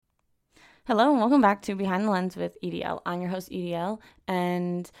Hello and welcome back to Behind the Lens with EDL. I'm your host, EDL,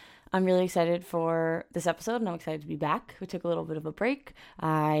 and I'm really excited for this episode, and I'm excited to be back. We took a little bit of a break.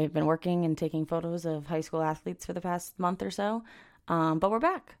 I've been working and taking photos of high school athletes for the past month or so, but we're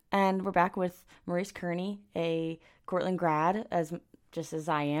back, and we're back with Maurice Kearney, a Cortland grad, just as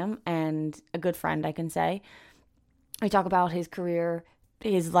I am, and a good friend, I can say. We talk about his career,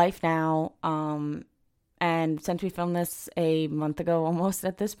 his life now, and since we filmed this a month ago almost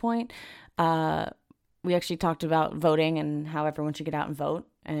at this point, we actually talked about voting and how everyone should get out and vote.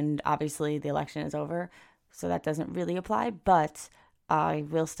 And obviously the election is over, so that doesn't really apply. But I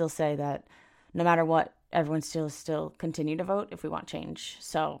will still say that no matter what, everyone still continue to vote if we want change.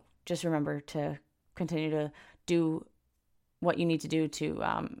 So just remember to continue to do what you need to do to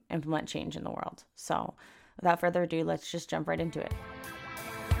implement change in the world. So without further ado, let's just jump right into it.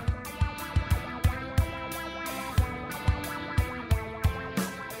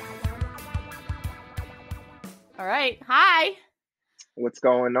 All right. Hi. What's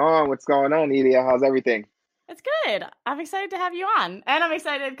going on? What's going on, Edia? How's everything? It's good. I'm excited to have you on. And I'm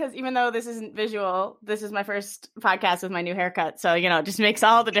excited because even though this isn't visual, this is my first podcast with my new haircut. So, it just makes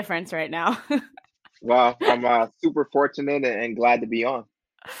all the difference right now. Well, I'm super fortunate and glad to be on.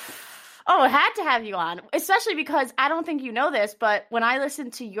 Oh, I had to have you on, especially because I don't think you know this, but when I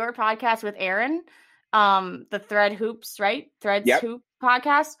listened to your podcast with Aaron, the Thread Hoops, right? Threads Yep. Hoop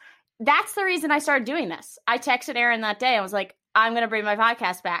podcast, that's the reason I started doing this. I texted Aaron that day. I was like, I'm going to bring my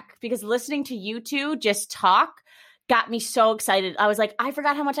podcast back because listening to you two just talk got me so excited. I was like, I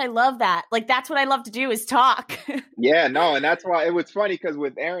forgot how much I love that. Like, that's what I love to do is talk. Yeah, no, and that's why it was funny because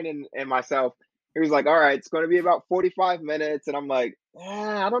with Aaron and myself, he was like, all right, it's going to be about 45 minutes. And I'm like,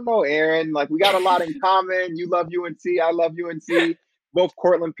 I don't know, Aaron. Like, we got a lot in common. You love UNC. I love UNC. Both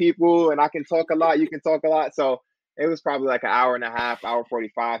Cortland people, and I can talk a lot. You can talk a lot. So it was probably like an hour and a half, hour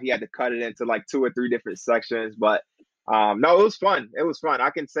 45. He had to cut it into like 2 or 3 different sections. But no, it was fun. It was fun. I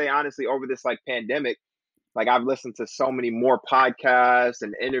can say honestly, over this like pandemic, like I've listened to so many more podcasts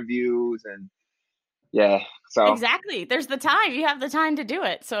and interviews, and yeah. So Exactly. There's the time. You have the time to do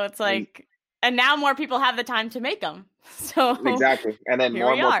it. So it's like, and now more people have the time to make them. So exactly. And then here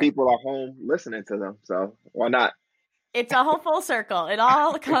more we and more are. people are home listening to them. So why not? It's a whole full circle. It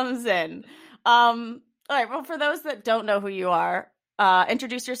all comes in. All right. Well, for those that don't know who you are,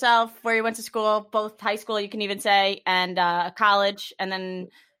 introduce yourself, where you went to school, both high school, you can even say, and college, and then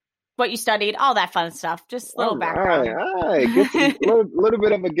what you studied, all that fun stuff. Just a little background. All right. Little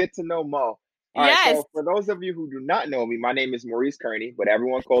bit of a get to know Mo. All right. Yes. So for those of you who do not know me, my name is Maurice Kearney, but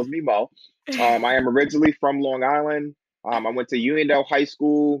everyone calls me Mo. I am originally from Long Island. I went to Uniondale High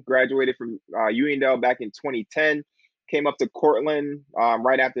School, graduated from Uniondale back in 2010, came up to Cortland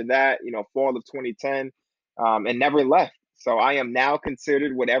right after that, fall of 2010, and never left. So I am now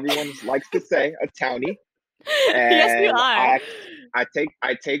considered what everyone likes to say, a townie. Yes, you And are.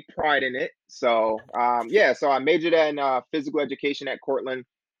 I take pride in it. So so I majored in physical education at Cortland.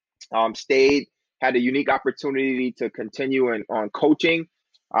 Stayed, had a unique opportunity to continue on coaching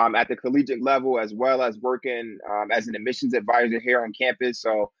at the collegiate level, as well as working as an admissions advisor here on campus.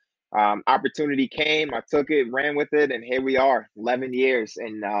 So opportunity came, I took it, ran with it, and here we are, 11 years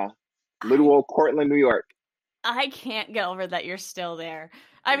in little old Cortland, New York. I can't get over that you're still there.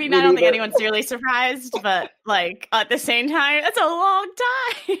 I mean, Me I don't think neither. anyone's really surprised, but like at the same time, that's a long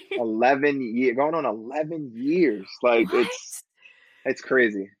time. 11 years, going on 11 years. Like What? it's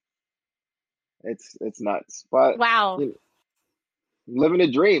crazy. It's nuts. But Wow. you know, living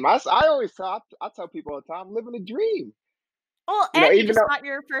a dream. I always I tell people all the time, living a dream. Well, and you Even just though, bought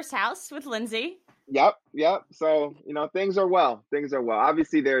your first house with Lindsay. yep. So, things are well. Things are well.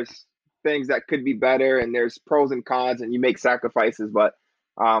 Obviously, there's things that could be better, and there's pros and cons, and you make sacrifices. But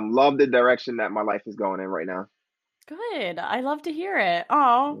love the direction that my life is going in right now. Good. I love to hear it.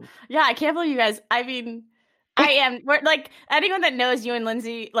 Oh, yeah. I can't believe you guys. I mean, we're like anyone that knows you and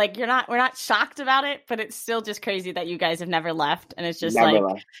Lindsay, like we're not shocked about it, but it's still just crazy that you guys have never left. And it's just Never like,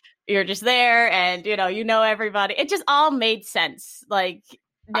 left. you're just there and, you know everybody. It just all made sense. Like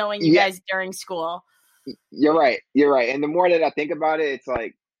knowing you Yeah, guys during school. you're right. You're right. And the more that I think about it, it's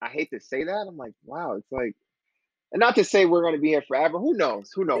like I hate to say that. I'm like, wow. It's like, and not to say we're going to be here forever. Who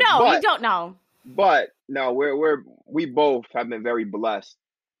knows? Who knows? No, you don't know. But no, we both have been very blessed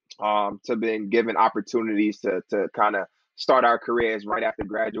to been given opportunities to kind of start our careers right after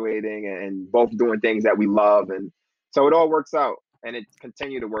graduating, and both doing things that we love, and so it all works out, and it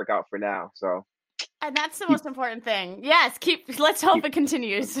continued to work out for now. So And that's the keep most important thing. Yes, let's hope keep it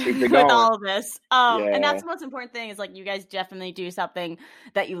continues keep it with going. all of this. And Yeah, that's the most important thing is like you guys definitely do something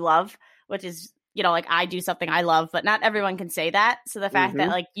that you love, which is like I do something I love, but not everyone can say that. So the fact that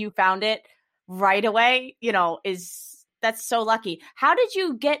Hmm. like you found it right away, that's so lucky. How did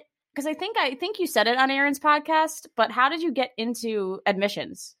you get, because I think you said it on Aaron's podcast, but how did you get into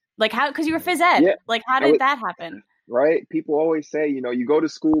admissions? Like how, because you were phys ed, Yeah. like how I did would, that happen? right? People always say, you go to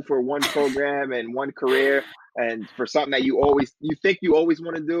school for one program and one career and for something that you think you always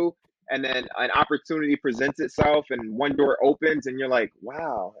want to do. And then an opportunity presents itself and one door opens and you're like,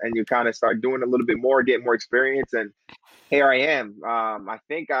 wow. And you kind of start doing a little bit more, get more experience. And here I am. I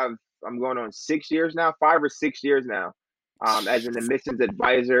think I'm going on 6 years now, 5 or 6 years now, as an admissions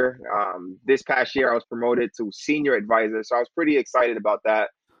advisor. This past year, I was promoted to senior advisor, so I was pretty excited about that.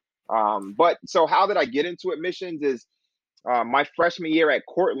 But so, how did I get into admissions? Is my freshman year at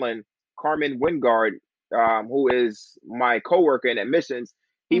Cortland, Carmen Wingard, who is my coworker in admissions,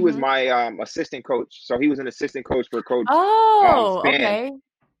 he was Mm-hmm. my assistant coach. So he was an assistant coach for Coach Oh, Span. okay.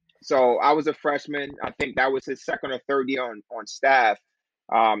 So I was a freshman. I think that was his second or third year on staff.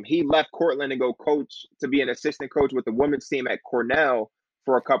 He left Cortland to go coach to be an assistant coach with the women's team at Cornell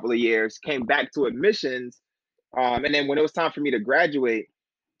for a couple of years. Came back to admissions, and then when it was time for me to graduate,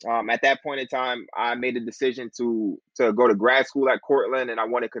 at that point in time, I made a decision to go to grad school at Cortland, and I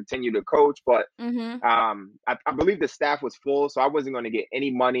want to continue to coach. But Mm-hmm. I believe the staff was full, so I wasn't going to get any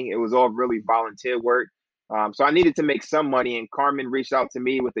money. It was all really volunteer work. So I needed to make some money, and Carmen reached out to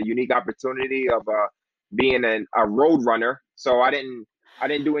me with a unique opportunity of being a road runner. So I didn't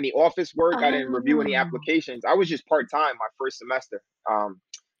do any office work. I didn't review any Oh. applications. I was just part time my first semester.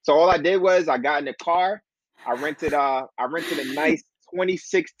 So all I did was I got in the car. I rented a nice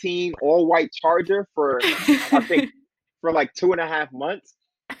 2016 all white Charger for I think for like 2.5 months,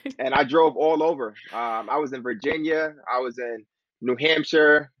 and I drove all over. I was in Virginia, I was in New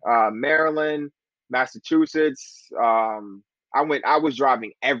Hampshire, Maryland, Massachusetts. I was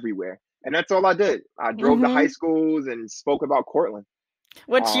driving everywhere, and that's all I did. I drove to high Mm-hmm. schools and spoke about Cortland.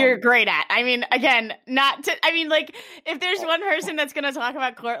 Which you're Um, great at. I mean, again, not to, I mean, like, if there's one person that's going to talk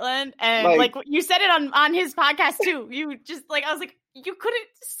about Cortland, and like like you said it on his podcast too, you just like, I was like, you couldn't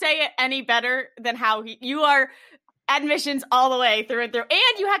say it any better than how you are admissions all the way through and through.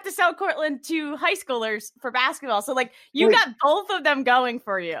 And you have to sell Cortland to high schoolers for basketball. So, like, it you was got both of them going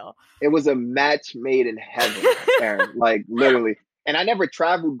for you. it was a match made in heaven, Aaron. Like literally. And I never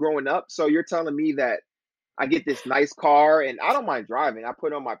traveled growing up, so you're telling me that I get this nice car and I don't mind driving. I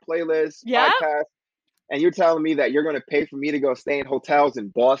put on my playlist, Yep. podcast, and you're telling me that you're going to pay for me to go stay in hotels in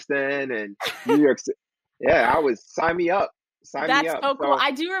Boston and New York City. Yeah, I was sign me up. Sign me That's up. so cool. So, I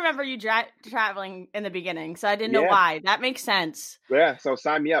do remember you traveling in the beginning, so I didn't know yeah. why. That makes sense. Yeah, so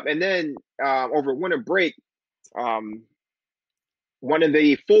sign me up. And then over winter break, um one of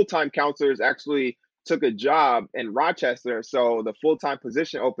the full-time counselors actually took a job in Rochester, so the full-time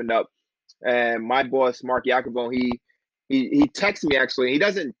position opened up. And my boss, Mark Jacobo, he texts me actually. He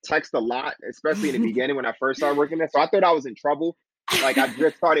doesn't text a lot, especially in the beginning when I first started working there. So I thought I was in trouble. Like I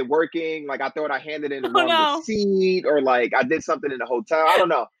just started working. Like I thought I handed in the Oh wrong no. receipt or like I did something in the hotel. I don't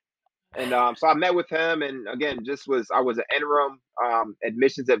know. And so I met with him, and again, I was an interim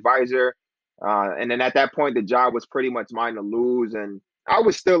admissions advisor, and then at that point, the job was pretty much mine to lose, and I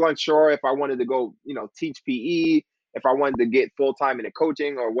was still unsure if I wanted to go, teach PE, if I wanted to get full time into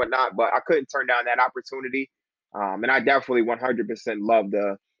coaching or whatnot, but I couldn't turn down that opportunity, and I definitely 100% love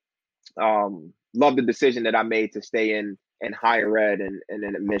the decision that I made to stay in higher ed and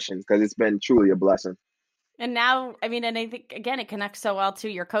in admissions because it's been truly a blessing. And now, I mean, and I think again, it connects so well to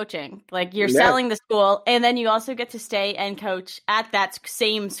your coaching. Like you're Yeah, selling the school, and then you also get to stay and coach at that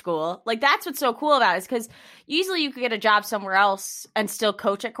same school. Like that's what's so cool about it, is because usually you could get a job somewhere else and still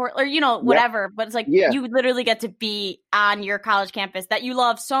coach at Court or yep, whatever. But it's like yeah. you literally get to be on your college campus that you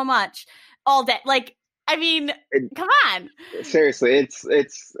love so much all day. Like, I mean, come on. Seriously,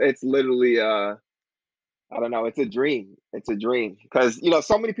 it's literally I don't know, it's a dream. It's a dream because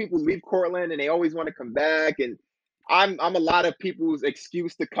so many people leave Cortland and they always want to come back, and I'm a lot of people's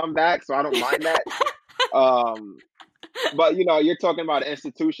excuse to come back, so I don't mind that. Um, but you're talking about an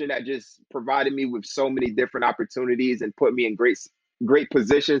institution that just provided me with so many different opportunities and put me in great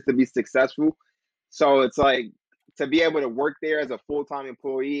positions to be successful. So it's like to be able to work there as a full-time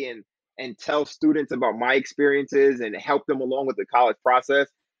employee and tell students about my experiences and help them along with the college process,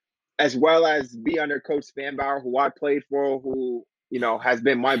 as well as be under Coach Spanbauer, who I played for, who has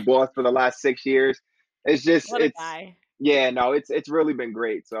been my boss for the last 6 years. It's just What a it's guy. yeah, no, it's really been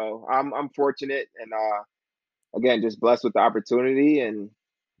great. So I'm fortunate and again just blessed with the opportunity and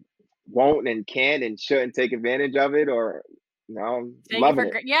won't and can and shouldn't take advantage of it or Take it loving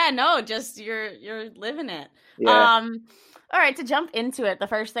for it. yeah, no, just you're living it. Yeah. Um All right, to jump into it, the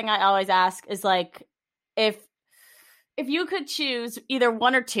first thing I always ask is like, if you could choose either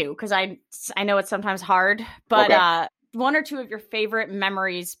one or two, because I know it's sometimes hard, but Okay. one or two of your favorite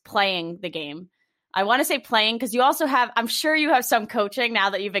memories playing the game. I want to say playing because you also have, I'm sure you have some coaching now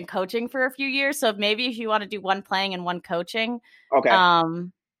that you've been coaching for a few years. So maybe if you want to do one playing and one coaching, Okay. I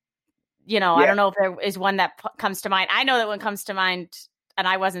Yeah. don't know if there is one that comes to mind. I know that one comes to mind, and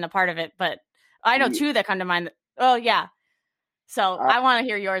I wasn't a part of it, but I know Yeah. two that come to mind. Oh yeah, so I want to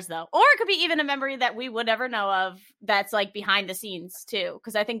hear yours though, or it could be even a memory that we would never know of that's like behind the scenes too,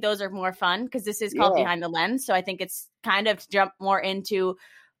 because I think those are more fun. Because this is called Yeah. Behind the Lens, so I think it's kind of to jump more into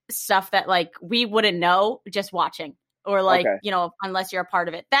stuff that like we wouldn't know just watching, or like Okay. unless you're a part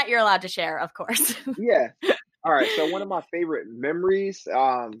of it, that you're allowed to share, of course. Yeah. All right. So one of my favorite memories,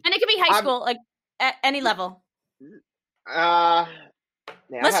 And it could be high I'm, school, like at any level. uh,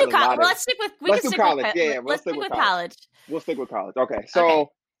 man, I Let's had do a lot of. Let's stick with. We Let's can do stick with. college. Yeah, yeah. We'll Let's stick stick with with college. college. We'll stick with college. Okay. Okay.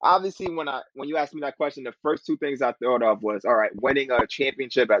 So obviously, when you asked me that question, the first two things I thought of was, all right, winning a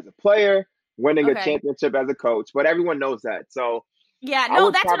championship as a player, winning a Okay. championship as a coach. But everyone knows that. So Yeah. I No,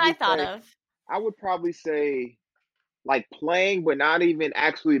 would that's what I probably thought say, of. like playing, but not even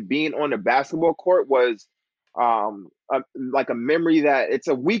actually being on the basketball court was like a memory that it's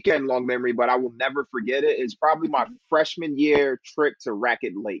a weekend long memory, but I will never forget it. It's probably my freshman year trip to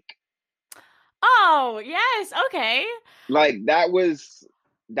Racket Lake. Oh yes. Okay. Like that was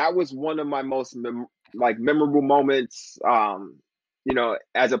one of my most memorable moments.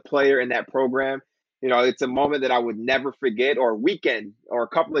 As a player in that program. It's a moment that I would never forget, or a weekend, or a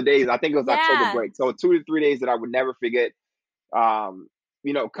couple of days. I think it was October Yeah. break, so 2 to 3 days that I would never forget. Um,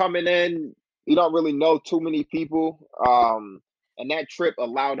 Coming in, you don't really know too many people. And that trip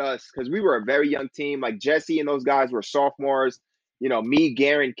allowed us, because we were a very young team. Like Jesse and those guys were sophomores. Me,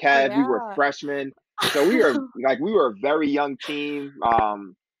 Garen, Oh Kev, we were yeah. freshmen. So we were a very young team,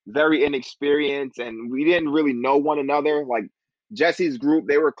 very inexperienced, and we didn't really know one another. Like Jesse's group,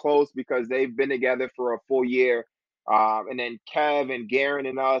 they were close because they've been together for a full year. And then Kev and Garen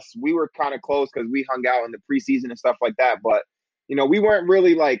and us, we were kind of close because we hung out in the preseason and stuff like that. But we weren't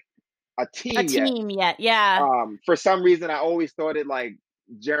really like a A team yet. team yet. Yeah. For some reason, I always thought it like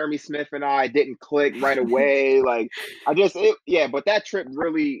Jeremy Smith and I didn't click right away. Like yeah. But that trip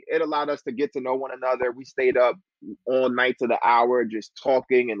really, it allowed us to get to know one another. We stayed up all night to the hour, just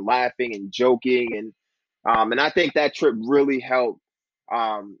talking and laughing and joking, and I think that trip really helped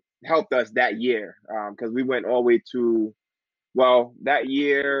us that year, because we went all the way to, well, that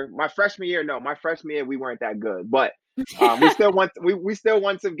year, my freshman year we weren't that good, but we still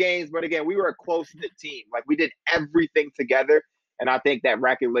won some games. But again, we were a close knit team. Like we did everything together, and I think that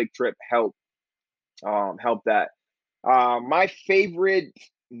Racket Lake trip helped that. My favorite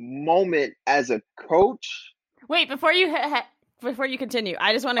moment as a coach. Wait, before you continue,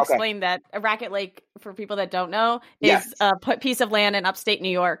 I just want to Okay. explain that a Racket Lake, for people that don't know, Yes. is a piece of land in upstate New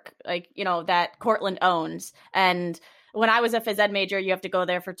York, like that Cortland owns. And when I was a phys ed major, you have to go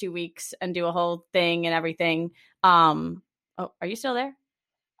there for 2 weeks and do a whole thing and everything. Oh, are you still there?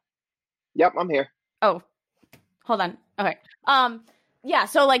 Yep, I'm here. Oh, hold on. Okay. Yeah.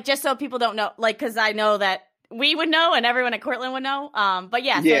 So like, just so people don't know, like, because I know that we would know and everyone at Cortland would know. But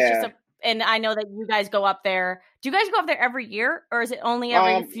yeah, so it's just Yeah. and I know that you guys go up there. Do you guys go up there every year, or is it only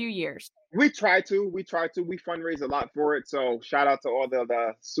every few years? We try to. We fundraise a lot for it. So shout out to all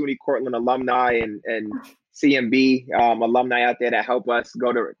the SUNY Cortland alumni and CMB alumni out there that help us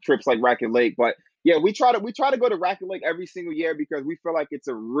go to trips like Racket Lake. But yeah, we try to go to Racket Lake every single year because we feel like it's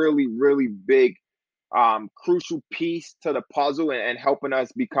a really, really big, crucial piece to the puzzle, and helping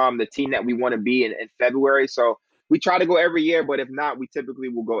us become the team that we want to be in February. So we try to go every year, but if not, we typically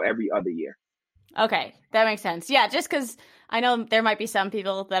will go every other year. Okay, that makes sense. Yeah, just because I know there might be some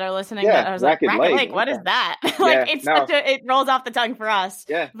people that are listening Yeah, that I was like, Racket Racket Lake. Lake, what is Okay. that? Yeah, Like, no. it rolls off the tongue for us.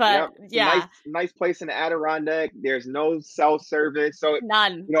 Yeah, But yeah. It's a yeah, nice place in the Adirondack. There's no cell service, so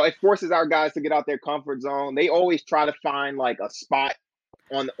none. it forces our guys to get out their comfort zone. They always try to find like a spot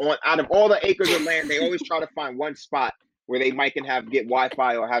on out of all the acres of land. They always try to find one spot where they might can get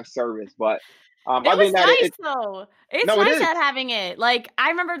Wi-Fi or have service. But It other than was that, nice though. It's no, it nice is. at having it. Like I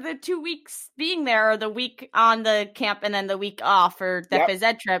remember the 2 weeks being there, or the week on the camp and then the week off for the Yep. phys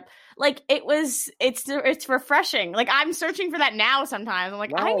ed trip. Like it's refreshing. Like I'm searching for that now sometimes. I'm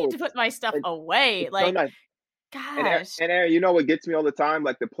like, I need No, to put my stuff it's, away. it's so Like, nice. gosh. And Aaron, you know what gets me all the time?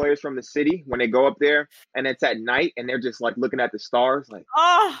 Like the players from the city when they go up there and it's at night and they're just like looking at the stars, like.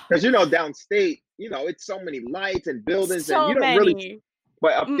 Oh, Because downstate, it's so many lights and buildings, and you so don't really. many.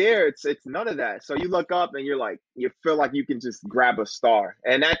 But up there, it's none of that. So you look up and you're like, you feel like you can just grab a star,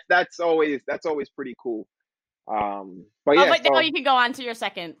 and that's always pretty cool. But Oh, yeah, but now so you can go on to your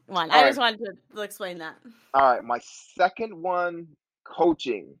second one. all I right, just wanted to explain that. all right. My second one,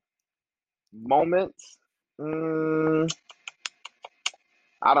 coaching moments. Mm,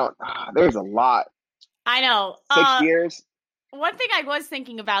 I don't. There's a lot. I know. 6 years. One thing I was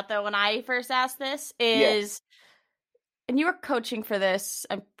thinking about though when I first asked this Yeah, is, and you were coaching for this,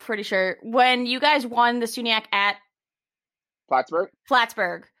 I'm pretty sure, when you guys won the SUNYAC at Plattsburgh.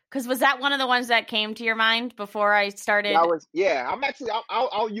 Plattsburgh. Because was that one of the ones that came to your mind before I That started? was yeah. I'm actually.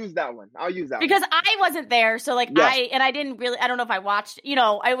 I'll use that one. I'll use that Because one. I wasn't there, so like Yes. I didn't really, I don't know if I watched, you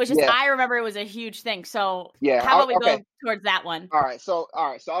know, I was just, Yeah. I remember it was a huge thing. So Yeah. how about we Okay. go towards that one? All right. So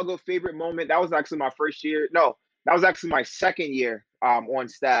I'll go favorite moment. That was actually my first year. No, that was actually my second year on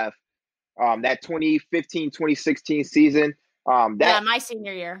staff. That 2015 2016 season. Yeah, That my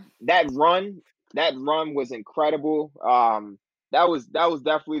senior year. that run that run was incredible. That was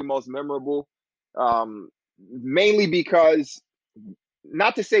definitely the most memorable. Um, Mainly because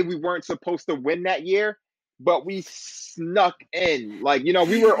not to say we weren't supposed to win that year, but we snuck in. Like,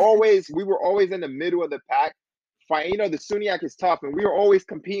 we were always in the middle of the pack. Fight, the SUNYAC is tough, and we were always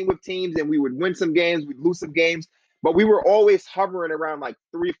competing with teams, and we would win some games, we'd lose some games, but we were always hovering around like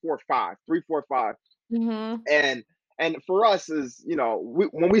 3, 4, 5, 3, 4, 5. Mm-hmm. And for us is,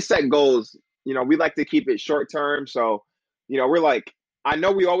 when we set goals, we like to keep it short term. So, we're like, I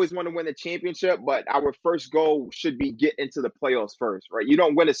know we always want to win the championship, but our first goal should be get into the playoffs first, right? You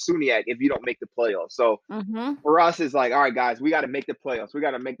don't win a SUNYAC if you don't make the playoffs. So Mm-hmm. for us, it's like, all right, guys, we got to make the playoffs. We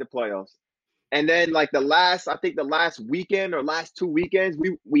got to make the playoffs. And then like I think the last weekend or last 2 weekends,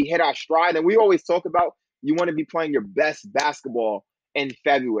 we hit our stride, and we always talk about you want to be playing your best basketball in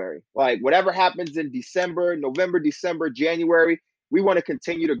February. Like whatever happens in December, November, December, January, we want to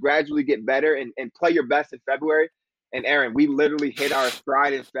continue to gradually get better and play your best in February. And Aaron, we literally hit our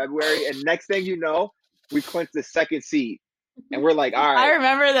stride in February, and next thing you know, we clinched the second seed, and I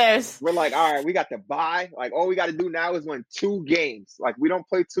remember this. all right, we got the bye. Like all we got to do now is win 2 games. Like we don't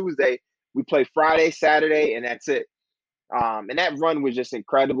play Tuesday, we play Friday, Saturday, and that's it. And that run was just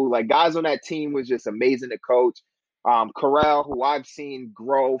incredible. Like guys on that team was just amazing to coach. Corral, who I've seen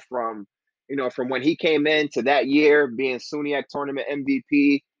grow from when he came in to that year being SUNYAC tournament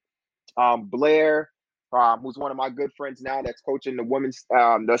MVP. Blair, who's one of my good friends now, that's coaching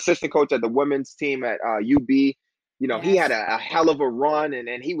the assistant coach at the women's team at UB. He had Yes. a hell of a run,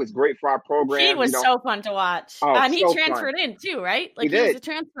 and he was great for our He program. was so fun to watch. Oh, And he so fun. transferred in too, right? He Like he was did. a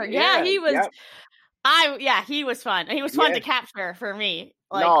transfer. Yeah, Yeah. he was. Yep. He was fun. He was fun Yeah. to capture for me.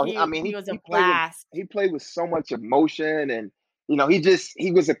 Like No, I mean he was a he played with blast. he played with so much emotion, and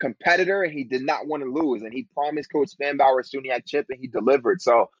he was a competitor, and he did not want to lose, and he promised Coach Spanbauer a SUNYAC chip, and he delivered.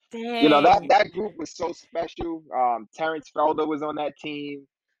 So that Dang. that group was so special. Terrence Felder was on that team.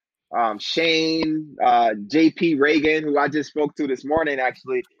 Shane, JP Reagan, who I just spoke to this morning,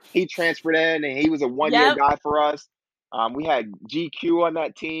 actually, he transferred in, and he was a 1 year Yep. guy for us. We had GQ on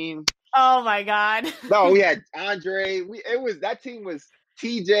that team. Oh my God. No, we had Andre. That team was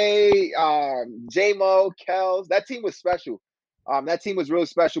TJ, JMO, Kels. That team was special. That team was really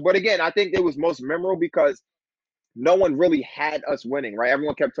special. But again, I think it was most memorable because no one really had us winning, right?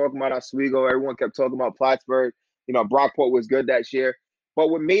 Everyone kept talking about Oswego. Everyone kept talking about Plattsburgh. Brockport was good that year. But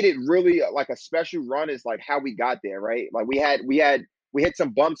what made it really like a special run is like how we got there, right? Like we hit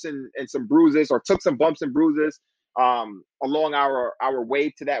some bumps and some bruises, or took some bumps and bruises along our way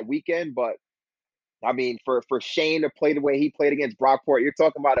to that weekend. But I mean, for Shane to play the way he played against Brockport, you're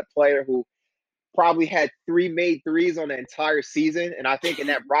talking about a player who probably had 3 made threes on the entire season. And I think in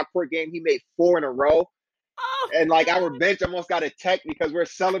that Brockport game, he made 4 in a row. Oh And like our bench almost got a tech because we're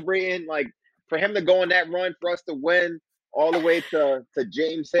celebrating, like, for him to go on that run, for us to win all the way to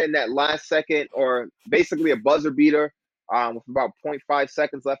James hitting that last second, or basically a buzzer beater, with about zero point 0.5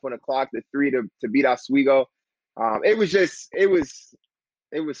 seconds left on the clock, the three to beat Oswego. It was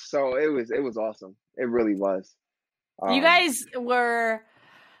awesome. It really was. You guys were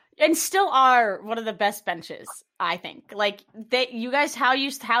and still are one of the best benches, I think. Like you guys, how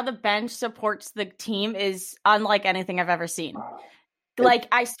the bench supports the team is unlike anything I've ever seen. Like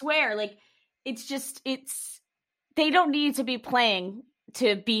I swear, like it's they don't need to be playing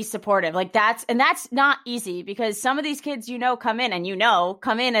to be supportive. Like that's not easy, because some of these kids, come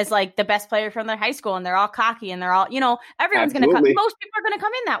in as like the best player from their high school, and they're all cocky, and they're all, everyone's going to come. Absolutely. Most people are going to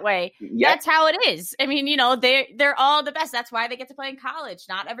come in that way. Yep. That's how it is. I mean, they're all the best. That's why they get to play in college.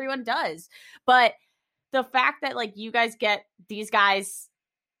 Not everyone does. But the fact that like you guys get these guys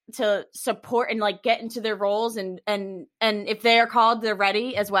to support and like get into their roles, and if they are called, they're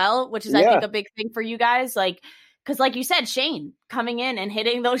ready as well, which is I think a big thing for you guys. Like because like you said, Shane coming in and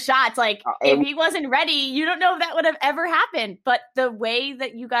hitting those shots, like if And he wasn't ready, you don't know if that would have ever happened. But the way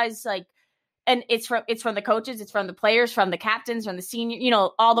that you guys like, and it's from the coaches, it's from the players, from the captains, from the senior,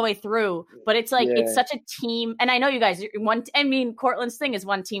 all the way through. But it's like it's such a team, and I know you guys one. I mean, Cortland's thing is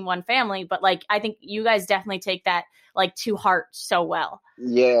one team, one family, but like I think you guys definitely take that like to heart so well.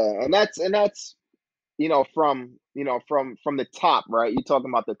 yeah, and that's from the top, right? You're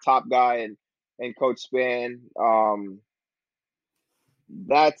talking about the top guy and Coach Span.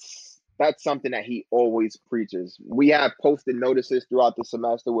 That's something that he always preaches. We have posted notices throughout the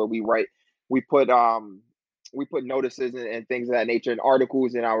semester where we put notices and things of that nature and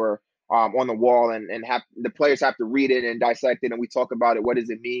articles in our on the wall and have the players have to read it and dissect it and we talk about it. What does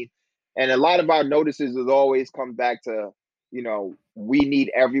it mean? And a lot of our notices is always come back to, we need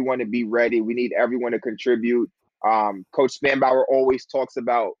everyone to be ready. We need everyone to contribute. Coach Spanbauer always talks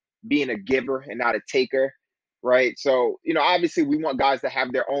about being a giver and not a taker, right? So, obviously we want guys to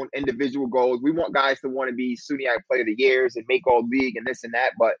have their own individual goals. We want guys to want to be SUNYAC Player of the Years and make all league and this and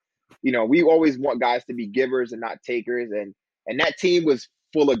that. But, we always want guys to be givers and not takers. And that team was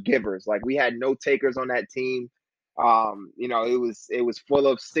full of givers. Like we had no takers on that team. It was full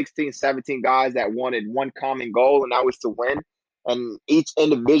of 16, 17 guys that wanted one common goal, and that was to win. And each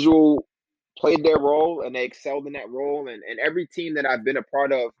individual played their role and they excelled in that role. And every team that I've been a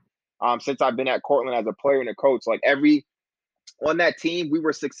part of since I've been at Cortland as a player and a coach, like on that team, we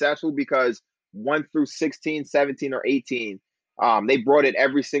were successful because 1 through 16, 17, or 18, they brought it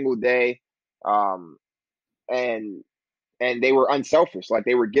every single day. And they were unselfish, like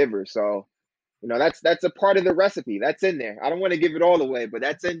they were givers. So, that's a part of the recipe. That's in there. I don't want to give it all away, but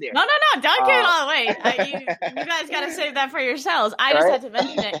that's in there. No, don't give it all away. You guys got to save that for yourselves. I just had to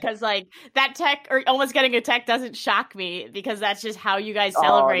mention it because, like, that tech or almost getting a tech doesn't shock me because that's just how you guys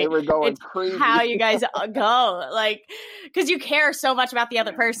celebrate. They were going it's crazy. How you guys go, like, because you care so much about the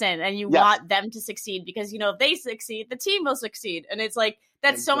other person and you want them to succeed because if they succeed, the team will succeed, and it's like.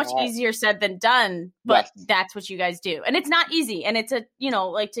 That's so much easier said than done, but that's what you guys do. And it's not easy. And it's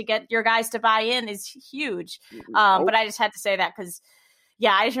like to get your guys to buy in is huge. But I just had to say that because,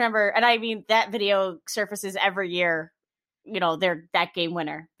 I just remember, and I mean, that video surfaces every year, they're that game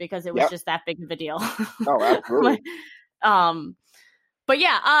winner because it was just that big of a deal. Oh, absolutely. But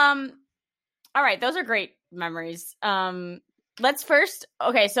all right. Those are great memories. Let's first,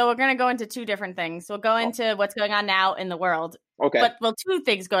 so we're going to go into two different things. We'll go into what's going on now in the world. Okay. But two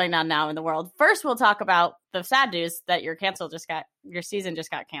things going on now in the world. First, we'll talk about the sad news that your season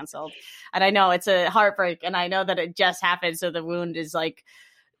just got canceled. And I know it's a heartbreak and I know that it just happened. So the wound is like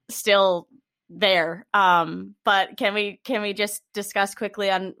still there. But can we just discuss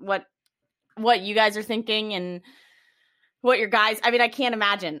quickly on what you guys are thinking and what your guys, I mean, I can't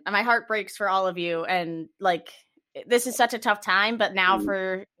imagine. My heart breaks for all of you. And like, this is such a tough time, but now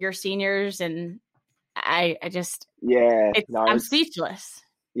for your seniors and I just I'm speechless.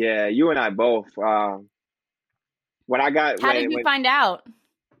 Yeah, you and I both. When I got how did you find out?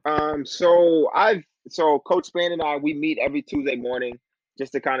 So Coach Span and I we meet every Tuesday morning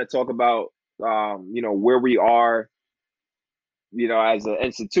just to kind of talk about where we are, as an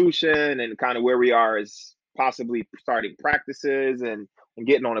institution and kind of where we are as possibly starting practices and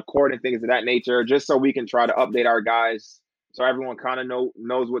getting on the court and things of that nature, just so we can try to update our guys. So everyone kind of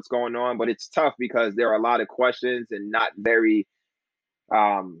knows what's going on, but it's tough because there are a lot of questions and not a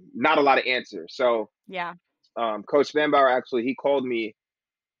lot of answers. So Coach Spanbauer actually he called me.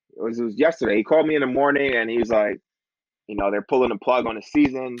 It was yesterday. He called me in the morning and he was like, they're pulling the plug on the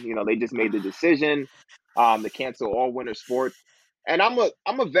season. They just made the decision to cancel all winter sports. And I'm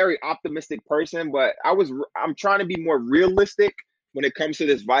a very optimistic person, but I'm trying to be more realistic when it comes to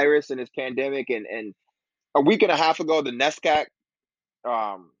this virus and this pandemic. And a week and a half ago, the NESCAC,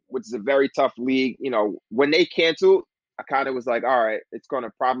 which is a very tough league, when they canceled, I kind of was like, all right, it's going to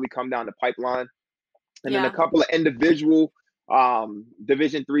probably come down the pipeline. And then a couple of individual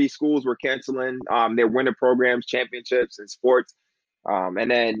Division III schools were canceling their winter programs, championships, and sports. And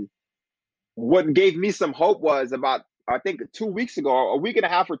then what gave me some hope was about, I think 2 weeks ago, a week and a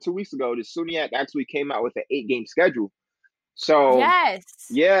half or 2 weeks ago, the SUNYAC actually came out with an 8-game schedule. So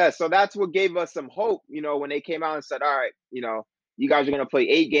so that's what gave us some hope, when they came out and said, all right, you guys are going to play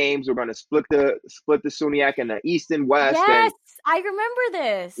 8 games. We're going to split the SUNYAC in the East and West. Yes, I remember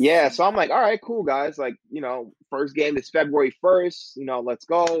this. Yeah, so I'm like, all right, cool, guys. Like, first game is February 1st. Let's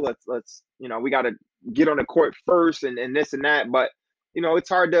go. Let's we got to get on the court first and this and that. But, it's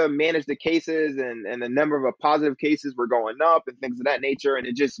hard to manage the cases and the number of positive cases were going up and things of that nature. And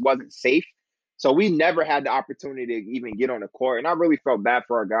it just wasn't safe. So we never had the opportunity to even get on the court. And I really felt bad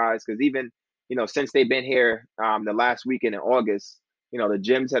for our guys because even, since they've been here, the last weekend in August, the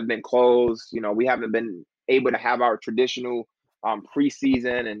gyms have been closed. We haven't been able to have our traditional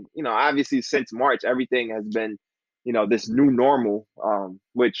preseason. And, obviously since March, everything has been, this new normal,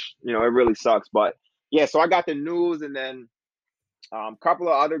 which, it really sucks. But yeah, so I got the news, and then a couple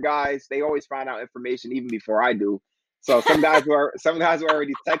of other guys, they always find out information even before I do. So some guys were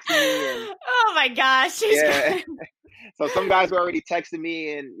already texting me, and Oh my gosh. yeah. So some guys were already texting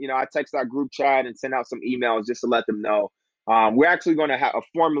me, and I text our group chat and send out some emails just to let them know. We're actually going to have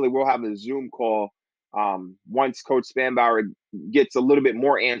we'll have a Zoom call once Coach Spanbauer gets a little bit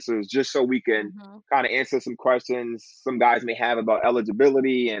more answers, just so we can Mhm. kind of answer some questions some guys may have about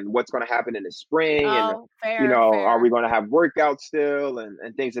eligibility and what's going to happen in the spring, and Oh, fair, are we fair. going to have workouts still,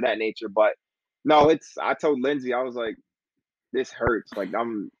 and things of that nature. But no, I told Lindsay, I was like, this hurts. Like,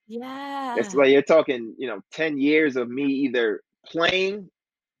 it's Yeah. like you're talking, 10 years of me either playing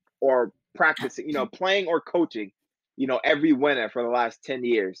or practicing, playing or coaching, every winter for the last 10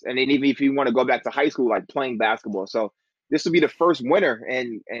 years. And then even if you want to go back to high school, like playing basketball. So this will be the first winter,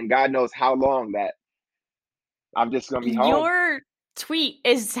 and God knows how long that I'm just going to be home. Your tweet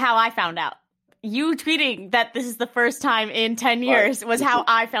is how I found out. You tweeting that this is the first time in 10 Right. years was how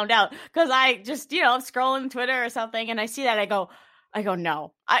I found out. Because I just, scrolling Twitter or something, and I see that, I go,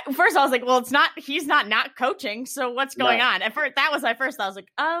 no. First I was like, well, he's not coaching, so what's going No. on? At first, that was my first thought. I was like,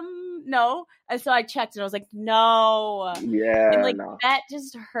 no. And so I checked, and I was like, no. And Yeah, like, no. that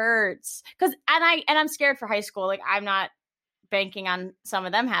just hurts. I'm scared for high school. Like, I'm not banking on some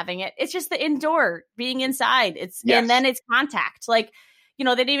of them having it. It's just the indoor being inside. And Yes, then it's contact. Like,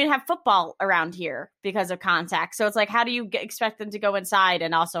 they didn't even have football around here because of contact. So it's like, how do you expect them to go inside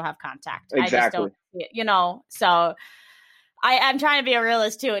and also have contact? I just exactly. don't, So I'm trying to be a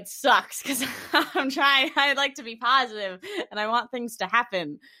realist too. It sucks because I'd like to be positive and I want things to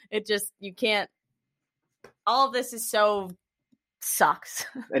happen. It just, you can't, all of this is so sucks.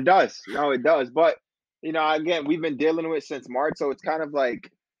 It does. No, it does. But, again, we've been dealing with it since March. So it's kind of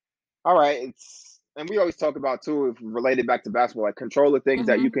like, all right, and we always talk about too, if related back to basketball, like control the things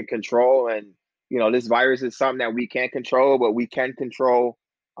that you Mm-hmm. can control. And, this virus is something that we can't control, but we can control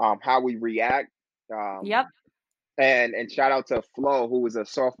how we react. Um, Yep. and shout out to Flo, who was a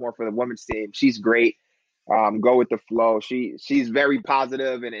sophomore for the women's team. She's great. Go with the flow. She's very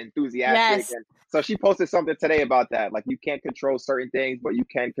positive and enthusiastic, Yes. and so she posted something today about that. Like, you can't control certain things, but you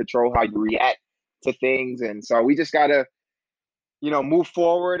can control how you react to things. And so we just gotta, move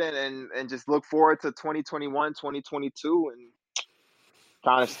forward, and just look forward to 2021, 2022, and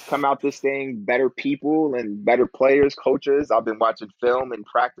kind of come out this thing better people and better players, coaches. I've been watching film and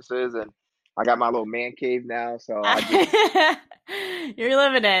practices, and I got my little man cave now. So I just, You're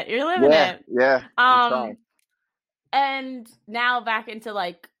living it. You're living yeah, it. yeah, I'm trying. Um, and now back into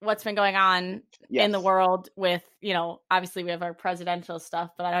like what's been going on in the Yes. world with, obviously we have our presidential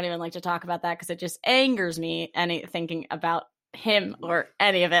stuff, but I don't even like to talk about that because it just angers me thinking about him or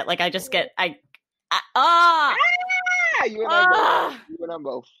any of it. Like I just get ah Ah, you and I both. ah. You and I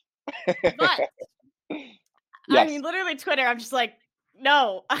both. But I Yes. mean, literally Twitter, I'm just like,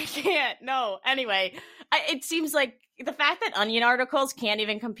 no, I can't. No. Anyway, it seems like the fact that Onion articles can't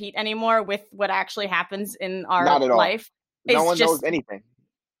even compete anymore with what actually happens in our Not at all. life No is one knows just anything.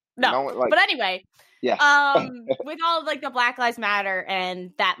 no. No one, like, But anyway, yes. with all of like the Black Lives Matter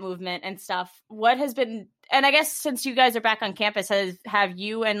and that movement and stuff, what has been, and I guess since you guys are back on campus, have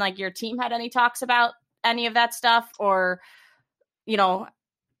you and like your team had any talks about any of that stuff or,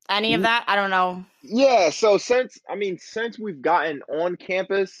 any of that? I don't know. Yeah, so since we've gotten on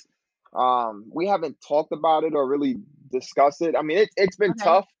campus, we haven't talked about it or really discussed it. I mean, it's been Okay.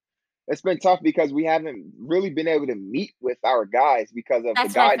 tough. It's been tough because we haven't really been able to meet with our guys because of the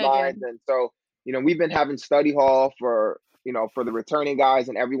That's what I guidelines. figured. And so, we've been having study hall for the returning guys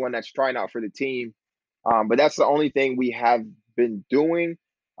and everyone that's trying out for the team. But that's the only thing we have been doing.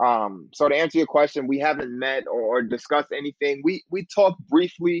 So to answer your question, we haven't met or discussed anything. We talked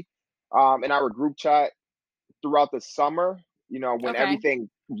briefly in our group chat throughout the summer, when Okay. everything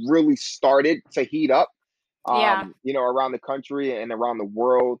really started to heat up, Yeah. around the country and around the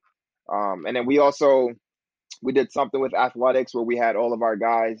world. And then we did something with athletics where we had all of our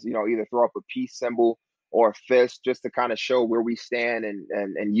guys, either throw up a peace symbol or a fist just to kind of show where we stand,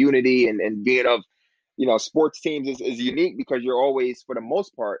 and unity, and being of, sports teams is unique because you're always, for the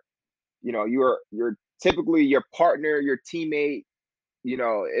most part, you're typically your partner, your teammate,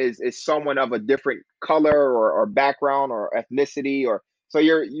 is someone of a different color or background or ethnicity, or so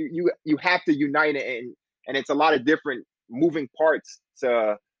you have to unite it, and it's a lot of different moving parts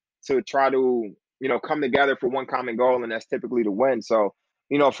to try to come together for one common goal, and that's typically to win. So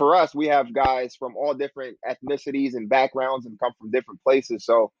for us, we have guys from all different ethnicities and backgrounds and come from different places.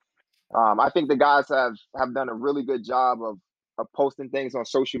 So I think the guys have done a really good job of posting things on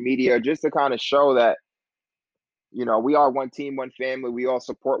social media just to kind of show that we are one team, one family. We all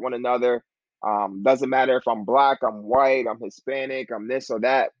support one another. Doesn't matter if I'm black, I'm white, I'm Hispanic, I'm this or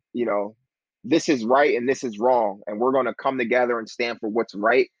that. This is right and this is wrong, and we're going to come together and stand for what's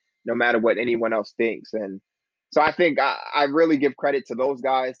right, no matter what anyone else thinks. And so I think I really give credit to those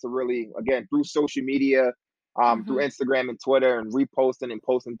guys to really, again, through social media, through Mm-hmm. Instagram and Twitter, and reposting and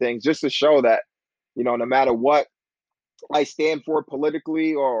posting things just to show that, no matter what I stand for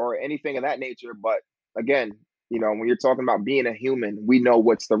politically or anything of that nature. But again, when you're talking about being a human, we know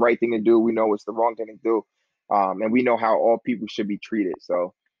what's the right thing to do. We know what's the wrong thing to do. And we know how all people should be treated.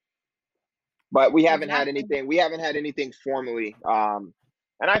 So, but we haven't had Exactly. anything. We haven't had anything formally.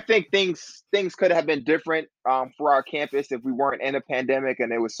 And I think things could have been different for our campus if we weren't in a pandemic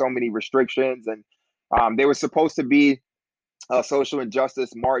and there was so many restrictions. And there was supposed to be a social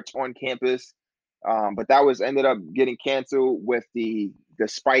injustice march on campus, but that was ended up getting canceled with the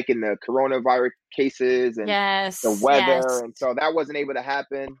spike in the coronavirus cases and the Yes. weather, Yes. and so that wasn't able to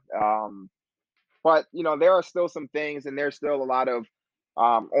happen. But there are still some things, and there's still a lot of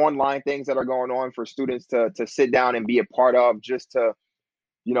online things that are going on for students to sit down and be a part of, just to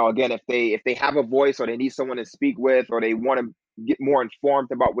again, if they have a voice or they need someone to speak with or they want to get more informed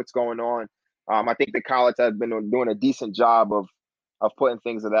about what's going on. I think the college has been doing a decent job of putting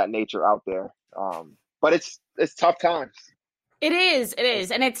things of that nature out there. But it's tough times. It is. It It's,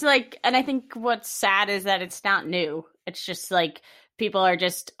 is. And it's like, and I think what's sad is that it's not new. It's just like people are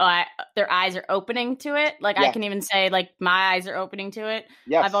just, their eyes are opening to it. Like I yeah, can even say, like, my eyes are opening to it. I've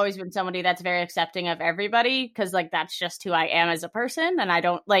yes, always been somebody that's very accepting of everybody because, like, that's just who I am as a person. And I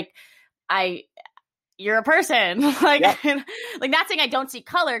don't, like, I, you're a person. like, yeah, like not saying I don't see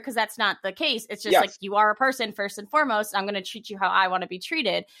color because that's not the case. It's just like yes, you are a person first and foremost. I'm going to treat you how I want to be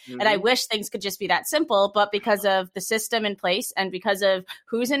treated. And I hmm, wish things could just be that simple, but because of the system in place and because of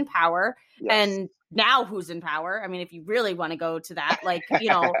who's in power yes, and now who's in power. I mean, if you really want to go to that, like, you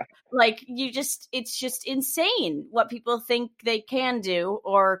know, like it's just insane what people think they can do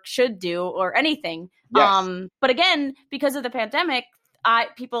or should do or anything. yes, But again, because of the pandemic,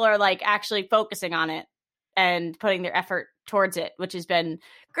 people are like actually focusing on it and putting their effort towards it, which has been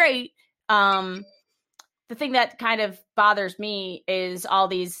great. The thing that kind of bothers me is all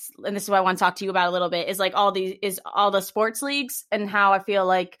these, and this is what I want to talk to you about a little bit, is like all the sports leagues and how I feel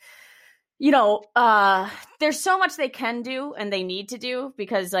like, there's so much they can do and they need to do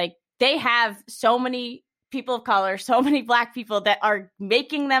because like they have so many people of color, so many black people that are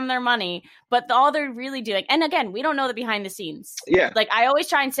making them their money, but all they're really doing, and again, we don't know the behind the scenes. yeah, Like I always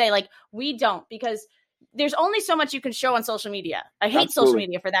try and say, like, we don't, because there's only so much you can show on social media. I hate social absolutely.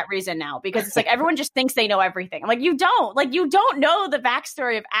 media for that reason now because it's like everyone just thinks they know everything. I'm like, you don't. Like, you don't know the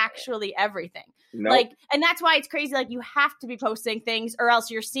backstory of actually everything. Nope. Like, and that's why it's crazy. Like, you have to be posting things or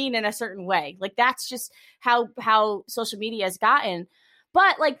else you're seen in a certain way. Like, that's just how social media has gotten.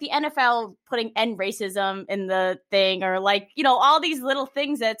 But like the NFL putting end racism in the thing, or like, all these little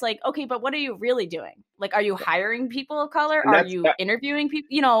things that's like, okay, but what are you really doing? Like, are you hiring people of color? And Are that's you interviewing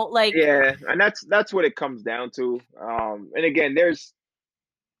people? Like, yeah, and that's what it comes down to. And again, there's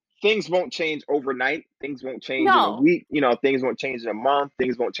things won't change overnight. Things won't change in a no. week. Things won't change in a month.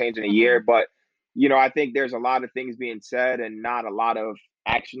 Things won't change in a year. Mm-hmm. But I think there's a lot of things being said and not a lot of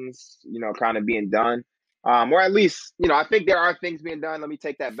actions, kind of being done. Or at least, I think there are things being done. Let me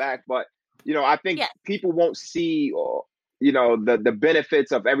take that back. But I think Yeah. people won't see, the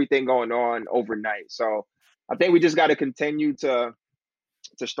benefits of everything going on overnight. So I think we just got to continue to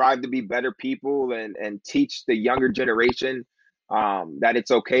strive to be better people and teach the younger generation that it's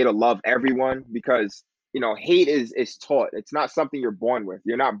okay to love everyone, because hate is taught. It's not something you're born with.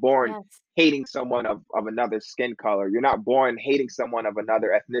 You're not born Yes. hating someone of another skin color. You're not born hating someone of another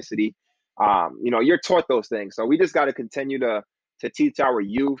ethnicity. You're taught those things. So we just got to continue to teach our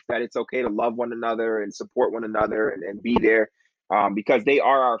youth that it's okay to love one another and support one another and be there, because they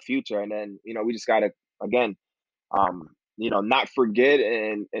are our future. And then we just got to, again, not forget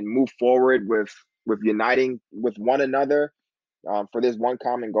and move forward with uniting with one another, for this one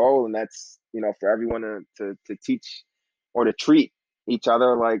common goal, and that's for everyone to teach or to treat each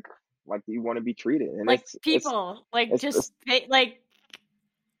other like you want to be treated, and Like it's it's people, like it's just like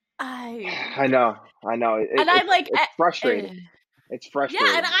I I know, I know, and I'm like, it's frustrating. eh, It's yeah, and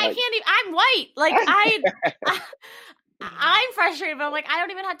frustrating. I Like, can't even. I'm white. Like I'm frustrated, but I'm like, I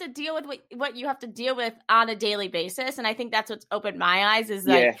don't even have to deal with what you have to deal with on a daily basis, and I think that's what's opened my eyes is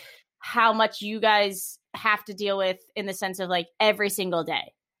like yeah, how much you guys have to deal with in the sense of like every single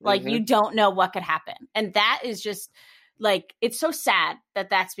day. Like you Mhm. don't know what could happen. And that is just like, it's so sad that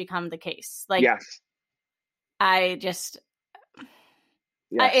that's become the case. Like Yes. I just,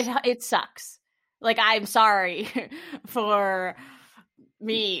 Yes. it sucks. Like, I'm sorry for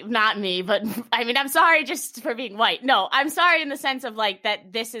me, not me, but I mean, I'm sorry just for being white. No, I'm sorry in the sense of like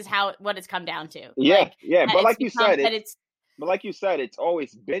that this is what it's come down to. Yeah. Like, Yeah. that But it's like you become said, that it's, it's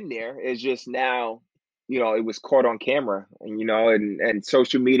always been there. It's just now, it was caught on camera, and and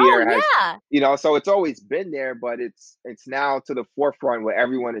social media oh has, yeah. so it's always been there, but it's now to the forefront where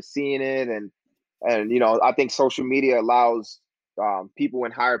everyone is seeing it, and I think social media allows people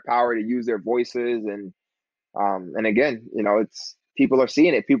in higher power to use their voices, and again, it's people are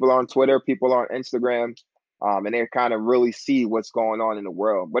seeing it. People are on Twitter, people are on Instagram, and they kind of really see what's going on in the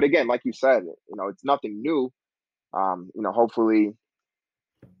world. But again, like you said, it's nothing new. Hopefully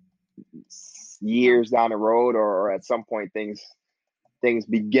No. years down the road, or at some point things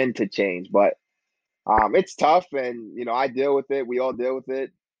begin to change. But it's tough, and I deal with it. We all deal with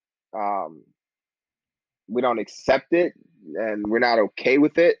it. Um, we don't accept it, and we're not okay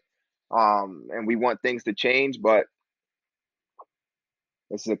with it. And we want things to change, but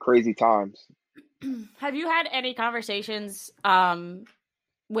this is a crazy times. Have you had any conversations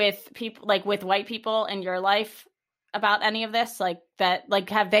with people, like with white people in your life about any of this? Like that, like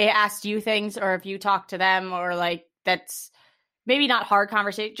have they asked you things, or have you talked to them, or like that's maybe not hard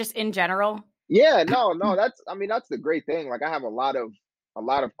conversation, just in general? Yeah, no, that's the great thing. Like I have a lot of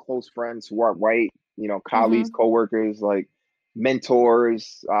close friends who are white, colleagues, Mm-hmm. coworkers, like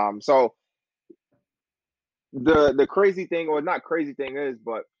mentors. So the crazy thing, or not crazy thing, is,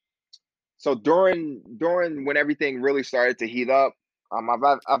 but so during when everything really started to heat up,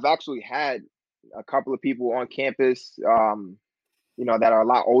 I've actually had a couple of people on campus, that are a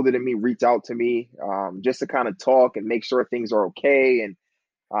lot older than me, reach out to me, just to kind of talk and make sure things are okay, and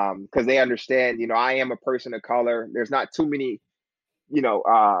because they understand, I am a person of color. There's not you know,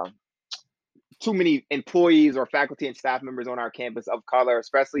 uh, too many employees or faculty and staff members on our campus of color,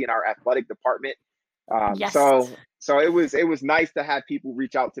 especially in our athletic department. Yes. So it was nice to have people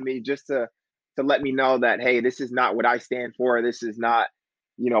reach out to me, just to let me know that, hey, this is not what I stand for. This is not,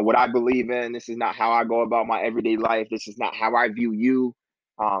 what I believe in. This is not how I go about my everyday life. This is not how I view you.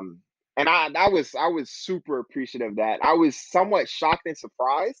 Um, and I was super appreciative of that. I was somewhat shocked and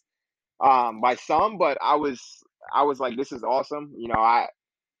surprised by some, but I was like, this is awesome.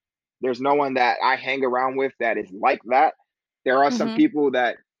 There's no one that I hang around with that is like that. There are some Mm-hmm. people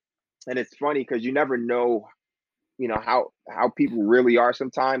that, and it's funny because you never know, how people really are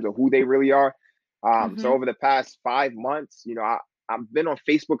sometimes, or who they really are. So Mm-hmm. over the past 5 months, I've been on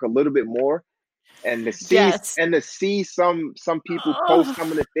Facebook a little bit more, and Yes. to see some people post Oh,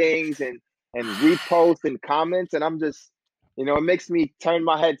 some of the things, and repost and comments, and I'm just, it makes me turn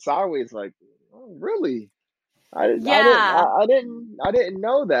my head sideways, like, oh, really? yeah. I didn't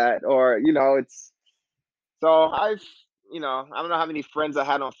know that, or it's so I don't know how many friends I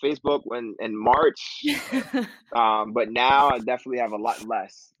had on Facebook when in March, but now I definitely have a lot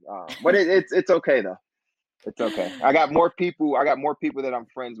less. But it's okay though. It's okay. I got more people that I'm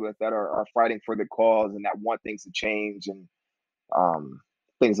friends with that are fighting for the cause, and that want things to change, and um,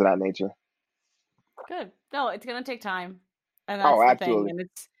 things of that nature. Good. No, it's gonna take time, and Oh, that's the thing, absolutely. and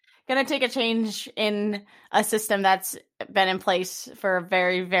it's gonna take a change in a system that's been in place for a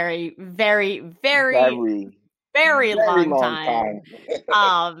very, very, very, very, Very, very very long long time.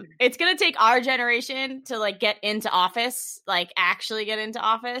 time. It's gonna take our generation to like get into office, like actually get into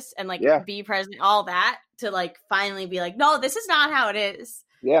office and like Yeah, be president, all that, to like finally be like, no, this is not how it is.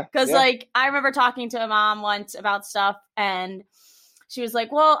 yeah, Because yeah. like I remember talking to a mom once about stuff, and she was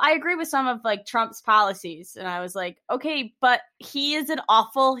like, well, I agree with some of like Trump's policies. And I was like, okay, but he is an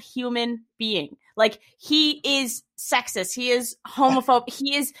awful human being. Like he is sexist. He is homophobic.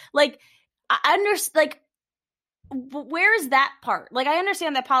 He is like, I understand, like, where is that part? Like, I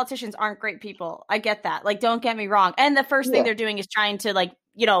understand that politicians aren't great people. I get that. Like, don't get me wrong. And the first thing Yeah. they're doing is trying to like,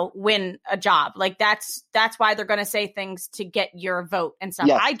 win a job. Like that's why they're going to say things to get your vote and stuff.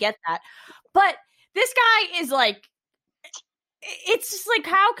 Yes. I get that. But this guy is like, it's just like,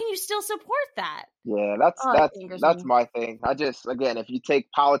 how can you still support that? Yeah, that's Oh, it that's angers that's me. my thing. I just, again, if you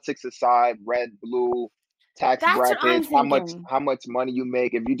take politics aside, red, blue, tax That's what I'm brackets, how much thinking. how much money you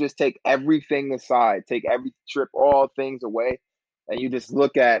make, if you just take everything aside, take every trip, all things away, and you just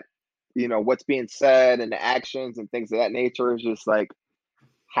look at, what's being said and the actions and things of that nature, is just like,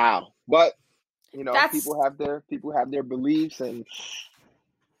 how? But, That's people have their beliefs, and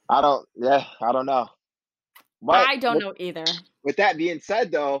I don't know. But I don't know either. with that being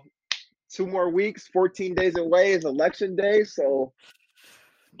said, though, 2 more weeks, 14 days away is election day. So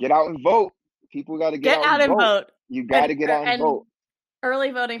get out and vote. People got to get Get out out and and vote. vote. You got to get out and vote.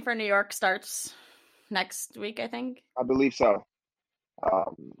 Early voting for New York starts next week, I think. I believe so.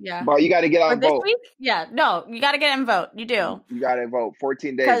 Yeah. But you got to get out Or and this vote. week? Yeah. No, you got to get out and vote. You do. You got to vote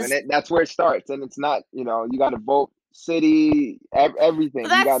 14 days. And that's where it starts. And it's not, you got to vote city, everything.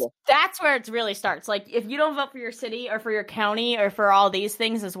 So that's where it really starts. Like, if you don't vote for your city or for your county or for all these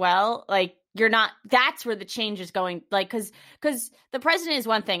things as well, like, you're not, that's where the change is going. Like, because the president is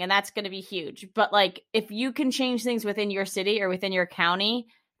one thing and that's going to be huge. But like, if you can change things within your city or within your county,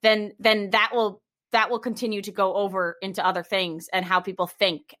 then that will continue to go over into other things and how people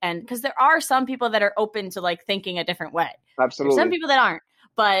think. And because there are some people that are open to like thinking a different way. Absolutely. There's some people that aren't,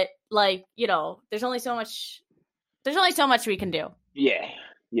 but like, there's only so much we can do. Yeah.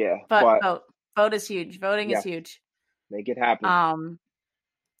 But vote is huge. Voting is huge. Make it happen.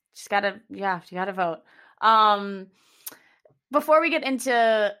 You gotta vote. Before we get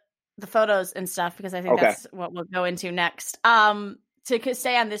into the photos and stuff, because I think that's what we'll go into next. To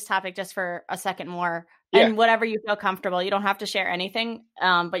stay on this topic just for a second more, and whatever you feel comfortable, you don't have to share anything,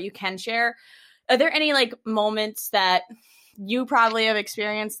 but you can share. Are there any like moments that you probably have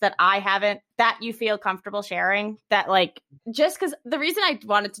experienced that I haven't, that you feel comfortable sharing, that like, just because the reason I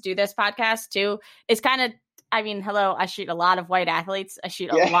wanted to do this podcast too is kind of, I mean, hello, I shoot a lot of white athletes. I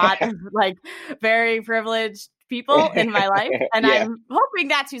shoot a lot of like very privileged people in my life. And I'm hoping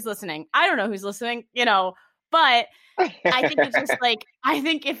that's who's listening. I don't know who's listening, but I think it's just like, I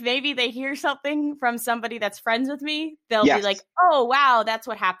think if maybe they hear something from somebody that's friends with me, they'll be like, oh, wow, that's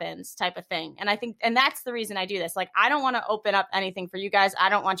what happens type of thing. And I think, and that's the reason I do this. Like, I don't want to open up anything for you guys. I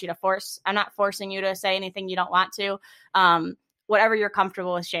don't want you to I'm not forcing you to say anything you don't want to, whatever you're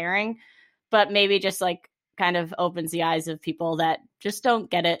comfortable with sharing, but maybe just like kind of opens the eyes of people that just don't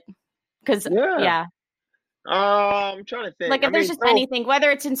get it. Cause I'm trying to think. Like, if there's just anything, whether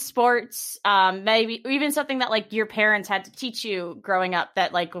it's in sports, maybe even something that like your parents had to teach you growing up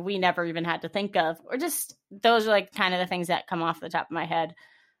that like we never even had to think of, or just those are like kind of the things that come off the top of my head.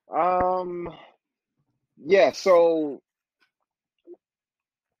 Yeah. So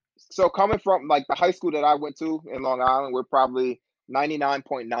coming from like the high school that I went to in Long Island, we're probably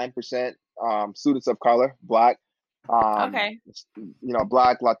 99.9% students of color, Black. Black,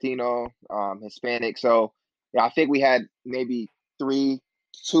 Latino, Hispanic. So I think we had maybe two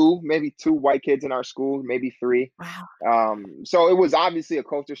white kids in our school, maybe three. Wow. So it was obviously a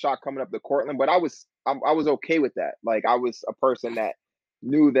culture shock coming up to Cortland, but I was okay with that. Like, I was a person that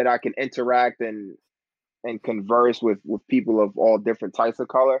knew that I can interact and converse with people of all different types of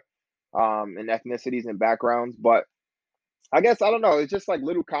color, and ethnicities and backgrounds. But I guess, I don't know, it's just like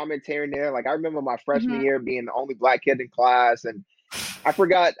little comments here and there. Like, I remember my freshman year being the only Black kid in class, and I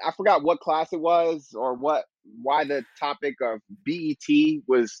forgot what class it was or why the topic of BET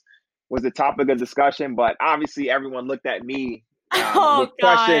was the topic of discussion. But obviously everyone looked at me with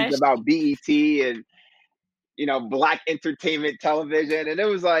questions about BET and, Black entertainment television. And it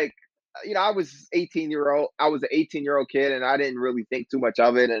was like, I was an 18-year-old kid, and I didn't really think too much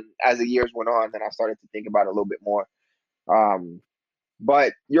of it. And as the years went on, then I started to think about it a little bit more.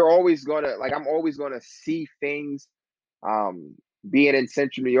 But you're always I'm always gonna see things, being in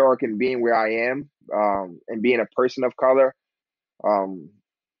Central New York and being where I am, and being a person of color. I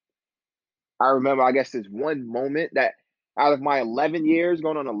remember, I guess, there's one moment that out of my 11 years,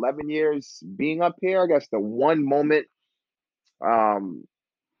 going on 11 years being up here, I guess the one moment,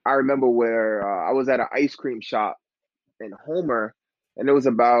 I remember where I was at an ice cream shop in Homer, and it was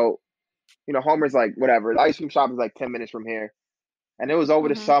about, Homer's like, whatever, the ice cream shop is like 10 minutes from here. And it was over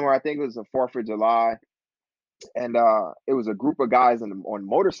the summer. I think it was the 4th of July. And it was a group of guys on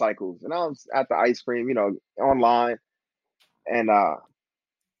motorcycles. And I was at the ice cream, online. And I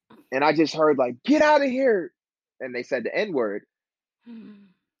just heard like, get out of here. And they said the N-word.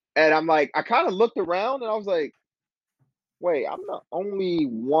 And I'm like, I kind of looked around and I was like, wait, I'm the only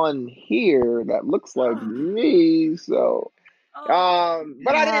one here that looks like me. So, but I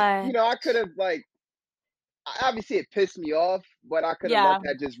didn't, I could have like, obviously it pissed me off, but I could have let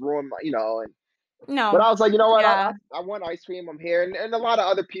that just ruin my, No. But I was like, you know what? I want ice cream. I'm here. And a lot of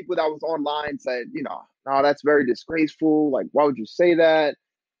other people that was online said, no, that's very disgraceful. Like, why would you say that?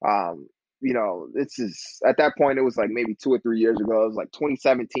 This is, at that point, it was like maybe 2 or 3 years ago. It was like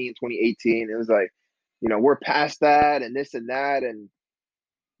 2017, 2018. It was like, we're past that and this and that. And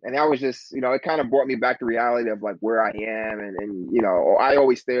I was just, it kind of brought me back to reality of like where I am. And I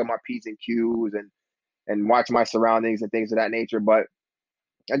always stay on my P's and Q's and watch my surroundings and things of that nature. But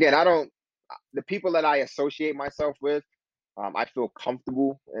again, the people that I associate myself with, I feel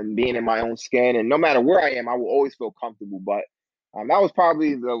comfortable in being in my own skin, and no matter where I am, I will always feel comfortable. But that was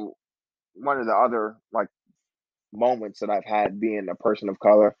probably the one of the other like moments that I've had being a person of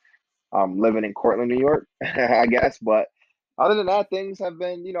color, living in Cortland, New York, I guess. But other than that, things have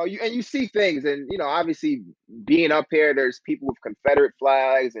been, you see things, and obviously being up here, there's people with Confederate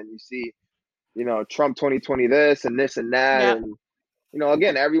flags, and you see, Trump 2020 this and this and that, Yep. and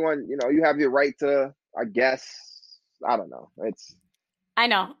again, everyone, you have your right to, I guess, I don't know, I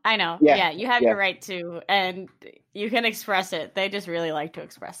know. Yeah, you have your right to, and you can express it. They just really like to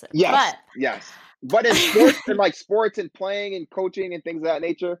express it. Yes, yes. But in sports and playing and coaching and things of that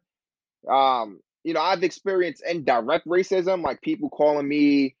nature, I've experienced indirect racism, like people calling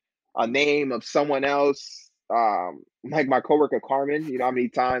me a name of someone else. Like my coworker Carmen, how many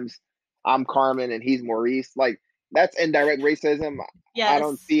times I'm Carmen and he's Maurice. Like that's indirect racism. Yes. I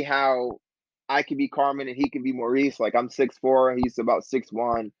don't see how I can be Carmen and he can be Maurice. Like I'm 6'4", he's about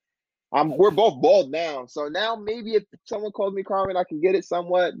 6'1". We're both bald now, so now maybe if someone calls me Carmen, I can get it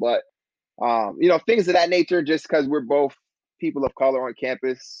somewhat. But things of that nature, just because we're both people of color on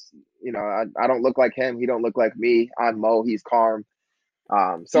campus. I don't look like him. He don't look like me. I'm Mo. He's Carm.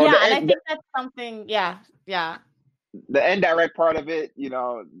 So yeah, and I think that's something. Yeah. The indirect part of it,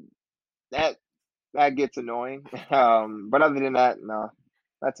 that gets annoying. But other than that, no,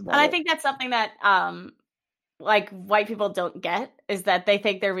 that's about it. And I think that's something that like white people don't get, is that they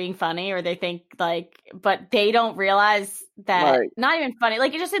think they're being funny, or they think but they don't realize that not even funny,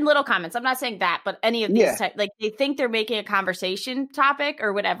 like just in little comments. I'm not saying that, but any of these type, like they think they're making a conversation topic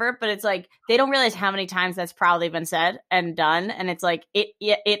or whatever, but it's like they don't realize how many times that's probably been said and done, and it's like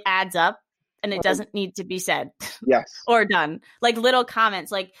it adds up, and it doesn't need to be said. Yes. Or done. Like little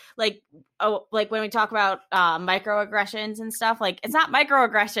comments, like when we talk about microaggressions and stuff, like it's not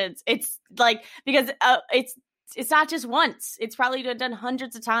microaggressions. It's like, because it's not just once. It's probably done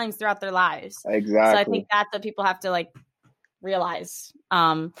hundreds of times throughout their lives. Exactly. So I think that's what people have to like realize.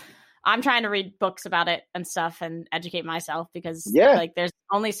 I'm trying to read books about it and stuff and educate myself, because like there's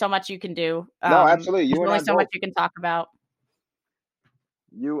only so much you can do. No, absolutely. There's only so much you can talk about.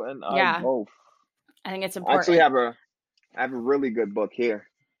 You and I both. I think it's important. I actually have a really good book here.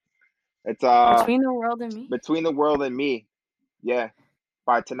 It's Between the World and Me. Between the World and Me. Yeah.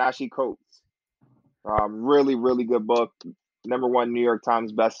 By Ta-Nehisi Coates. Really, really good book. #1 New York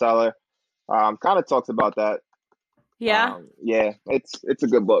Times bestseller. Kind of talks about that. Yeah. Yeah, it's a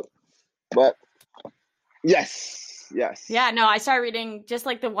good book. But yes. Yeah, no, I started reading just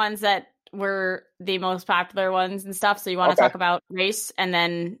like the ones that were the most popular ones and stuff. So you want to talk about race, and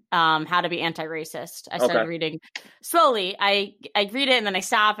then how to be anti-racist. I started reading slowly. I read it and then I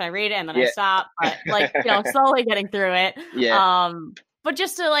stop, and I read it and then I stop. But like, slowly getting through it. Yeah. But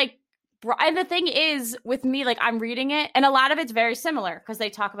just to like, and the thing is with me, like I'm reading it, and a lot of it's very similar because they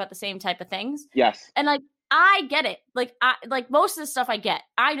talk about the same type of things. Yes. And like, I get it. Like most of the stuff I get.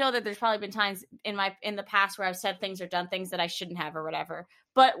 I know that there's probably been times in the past where I've said things or done things that I shouldn't have or whatever.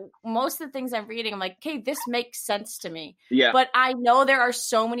 But most of the things I'm reading, I'm like, okay, this makes sense to me. Yeah. But I know there are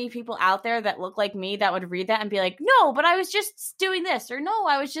so many people out there that look like me that would read that and be like, no, but I was just doing this, or no,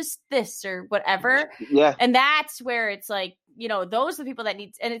 I was just this, or whatever. Yeah. And that's where it's like, those are the people that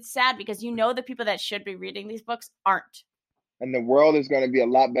need, and it's sad because the people that should be reading these books aren't. And the world is going to be a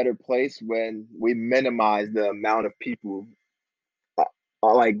lot better place when we minimize the amount of people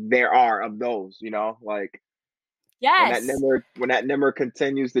like there are of those, like yes. When that number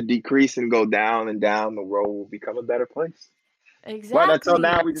continues to decrease and go down and down, the world will become a better place. Exactly. But until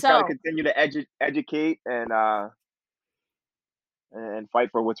now, we just got to continue to educate and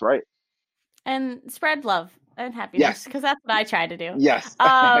fight for what's right. And spread love and happiness, because that's what I try to do. Yes.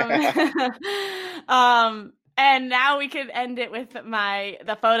 And now we can end it with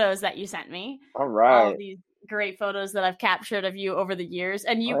the photos that you sent me. All right. All these great photos that I've captured of you over the years.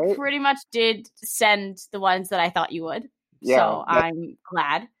 And you pretty much did send the ones that I thought you would. Yeah, so I'm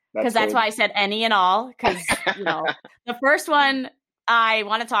glad. Because that's why I said any and all. Because, the first one I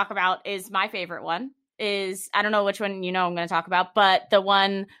want to talk about is my favorite one. I don't know which one I'm going to talk about, but the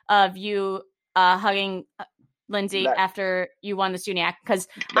one of you hugging Lindsay after you won the SUNYAC, because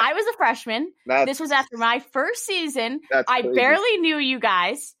I was a freshman. This was after my first season. I barely knew you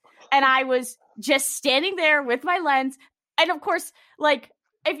guys, and I was just standing there with my lens. And of course, like,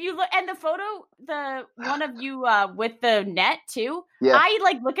 if you look, and the photo, the one of you with the net too, I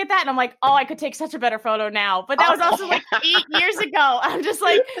like look at that and I'm like, oh, I could take such a better photo now. But that was also like 8 years ago. I'm just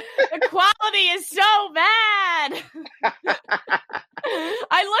like, the quality is so bad.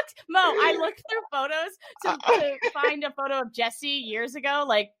 I look I looked through photos to find a photo of Jesse years ago,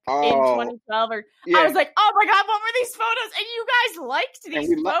 like in Oh, 2012. Or yeah. I was like, oh my God, what were these photos? And you guys liked And these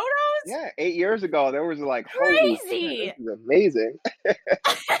we photos? Yeah, 8 years ago, there was like, holy shit, Crazy. this is amazing.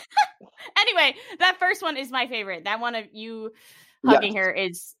 Anyway, that first one is my favorite. That one of you hugging Yes.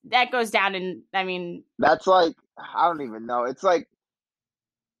 her that goes down in, I mean, That's like, I don't even know. It's like,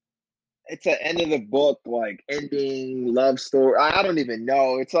 it's an end of the book, like ending love story. I don't even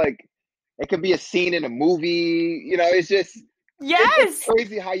know. It's like, it could be a scene in a movie. You know, it's just, it's yes.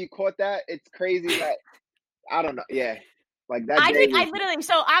 crazy how you caught that. It's crazy that, I don't know. Yeah. Like that I day think was, I literally,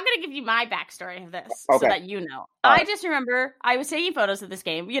 so I'm going to give you my backstory of this so Okay. that you know. All I right. just remember I was taking photos of this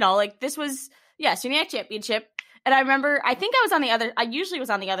game, you know, like this was, SUNYAC championship. And I remember, I think I usually was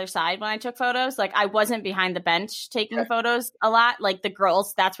on the other side when I took photos. Like I wasn't behind the bench taking photos a lot. Like the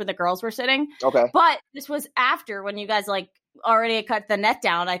girls, that's where the girls were sitting. Okay. But this was after when you guys like already had cut the net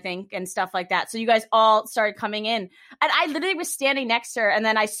down, I think, and stuff like that. So you guys all started coming in. And I literally was standing next to her. And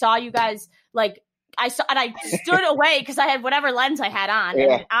then I saw you guys like, I stood away because I had whatever lens I had on.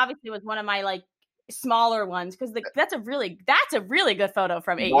 Yeah. And obviously it was one of my like smaller ones because that's a really good photo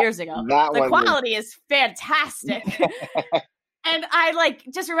from 8 years ago. The quality is fantastic. And I like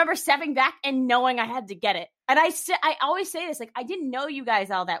just remember stepping back and knowing I had to get it. And I always say this, like I didn't know you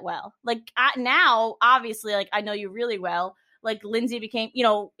guys all that well. Like now, obviously, like I know you really well. Like Lindsay became,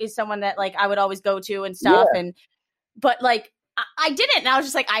 is someone that like I would always go to and stuff. Yeah. But like I didn't. And I was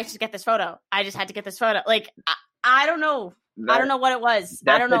just like, I should get this photo. I just had to get this photo. Like I don't know. I don't know what it was.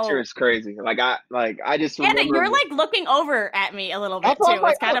 I don't know. That picture is crazy. Like I just remember. And you're like looking over at me a little bit too.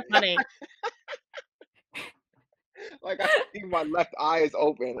 It's kind of funny. Like I see my left eye is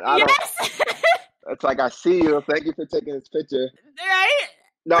open. Yes. It's like I see you. Thank you for taking this picture. Right?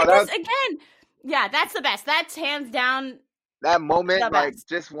 No, because again, yeah, that's the best. That's hands down. That moment, the like best.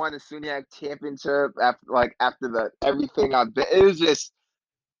 just won the SUNYAC championship after the everything I've been. It was just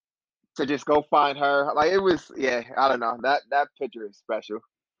to just go find her. Like it was, yeah. I don't know. That picture is special.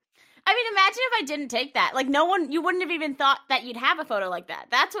 I mean, imagine if I didn't take that. Like you wouldn't have even thought that you'd have a photo like that.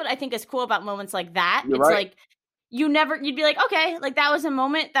 That's what I think is cool about moments like that. You're it's right. like you'd be like, okay, like that was a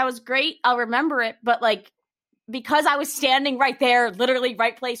moment, that was great, I'll remember it. But like because I was standing right there, literally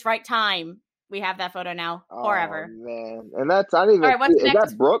right place, right time, we have that photo now forever. Oh man, and that's I didn't even. All right, what's is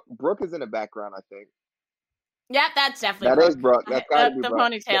next? that Brooke? Brooke is in the background, I think. Yeah, that's definitely That Brooke. is Brooke. That's gotta be the Brooke.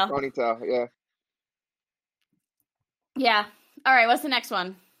 ponytail. The ponytail, yeah. Yeah. All right, what's the next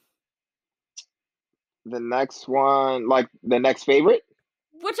one? The next one, like the next favorite.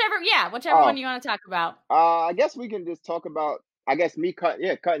 Whichever one you want to talk about. I guess we can just talk about. I guess me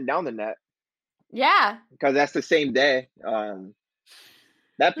cutting down the net. Yeah. Because that's the same day.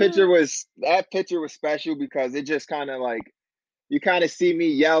 That picture was special because it just kind of like you kind of see me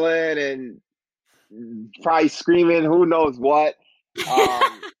yelling and probably screaming, who knows what.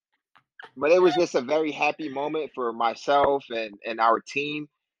 But it was just a very happy moment for myself and our team.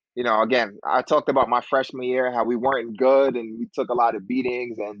 You know, again, I talked about my freshman year, how we weren't good and we took a lot of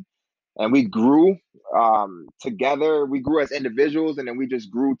beatings and we grew together. We grew as individuals and then we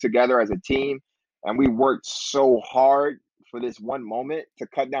just grew together as a team. And we worked so hard for this one moment to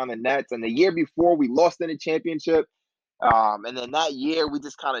cut down the nets. And the year before, we lost in the championship. And then that year, we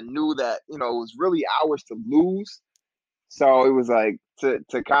just kind of knew that, it was really ours to lose. So it was like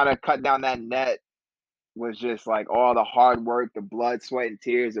to kind of cut down that net was just like all the hard work, the blood, sweat, and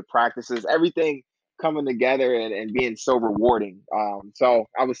tears, the practices, everything coming together and being so rewarding. So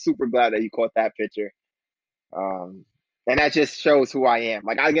I was super glad that you caught that picture. And that just shows who I am.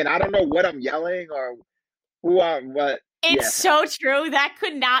 Like, again, I don't know what I'm yelling or but it's so true. That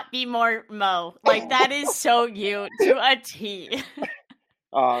could not be more Mo. Like, that is so you to a T.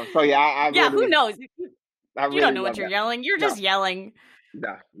 So yeah, I yeah, really, who knows? I really You don't know what love you're that. yelling. You're just yelling.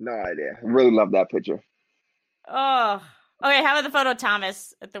 No idea. I really love that picture. Oh, okay. How about the photo of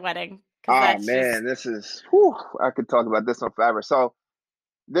Thomas at the wedding? Oh man, this is. Whew, I could talk about this one forever. So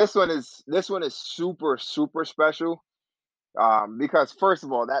this one is super super special. Because first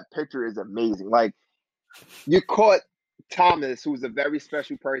of all, that picture is amazing. Like you caught Thomas, who's a very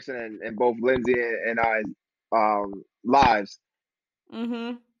special person in both Lindsay and I lives.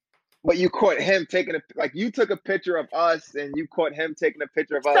 Mm-hmm. But you caught him taking you took a picture of us and you caught him taking a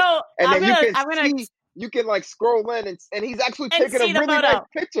picture of us. So And then you can like scroll in and he's actually taking a really nice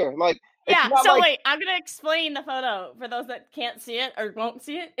picture. Like Yeah. not So like wait, I'm gonna explain the photo for those that can't see it or won't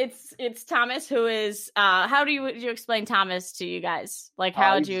see it. It's Thomas, who is how would you explain Thomas to you guys? Like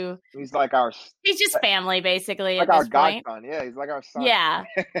how would you? he's like our He's just family basically like at our this point. godson. Yeah, he's like our son. Yeah.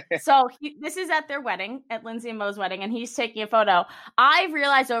 So this is at their wedding, at Lindsay and Mo's wedding, and he's taking a photo. I've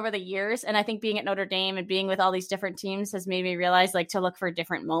realized over the years, and I think being at Notre Dame and being with all these different teams has made me realize like to look for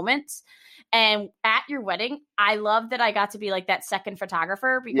different moments. And at your wedding, I love that I got to be like that second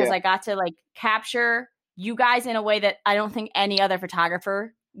photographer because Yeah. I got to like capture you guys in a way that I don't think any other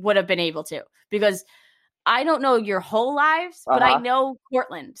photographer would have been able to, because I don't know your whole lives, but I know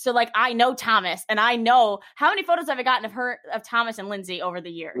Cortland. So like I know Thomas, and I know how many photos have I gotten of Thomas and Lindsay over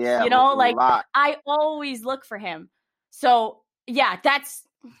the years. Yeah, You know, a like lot. I always look for him. So yeah,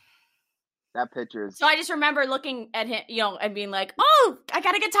 That picture is so I just remember looking at him, you know, and being like, oh, I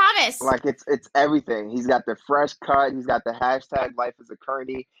gotta get Thomas. like it's everything. He's got the fresh cut. He's got the hashtag life as a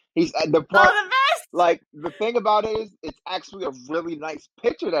Kearney. He's at the part. Oh, the best. Like the thing about it is, it's actually a really nice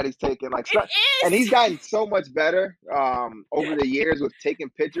picture that he's taking. Like, It is. and he's gotten so much better over the years with taking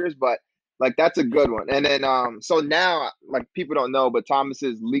pictures. But like that's a good one. And then so now like people don't know, but Thomas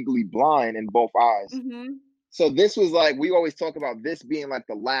is legally blind in both eyes. Mm-hmm. So this was like we always talk about this being like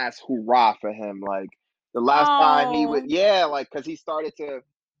the last hurrah for him. Like the last time he would, like because he started to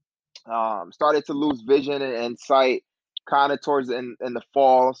lose vision and sight kind of towards in the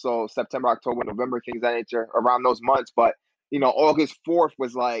fall. So September, October, November, things of that nature around those months. But August 4th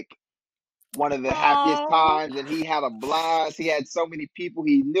was like one of the happiest times, and he had a blast. He had so many people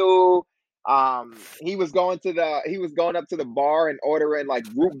he knew. He was going up to the bar and ordering like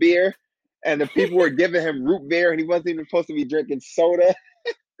root beer, and the people were giving him root beer, and he wasn't even supposed to be drinking soda.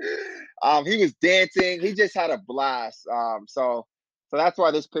 He was dancing. He just had a blast. So that's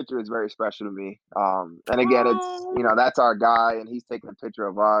why this picture is very special to me. And again, it's that's our guy, and he's taking a picture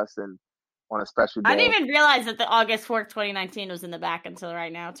of us and on a special day. I didn't even realize that the August 4th, 2019 was in the back until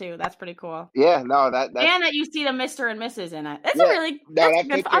right now too. That's pretty cool. Yeah, no, that's and that you see the Mr. and Mrs. in it. It's Yeah, a really no, that's that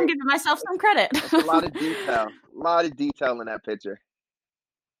good. picture- I'm giving myself some credit. a lot of detail in that picture.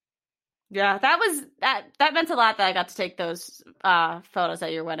 Yeah, that meant a lot that I got to take those photos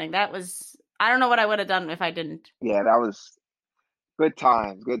at your wedding. That was, I don't know what I would have done if I didn't. Yeah, that was good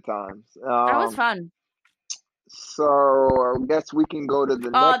times. That was fun. So I guess we can go to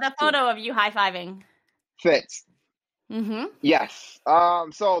the next the photo of you high-fiving. Fitz. Mm-hmm. Yes.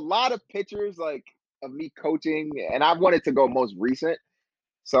 So a lot of pictures like of me coaching, and I wanted to go most recent.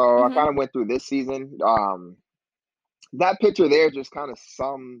 So I kind of went through this season. That picture there just kind of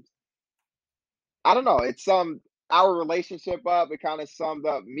sums, I don't know, it summed our relationship up. It kind of summed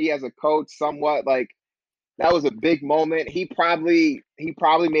up me as a coach somewhat. Like that was a big moment. He probably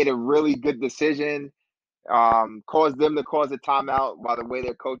made a really good decision. Caused them to cause a timeout by the way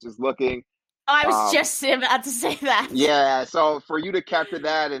their coach is looking. I was just about to say that. Yeah, so for you to capture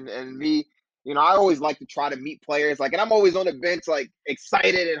that and me, I always like to try to meet players, like, and I'm always on the bench, like,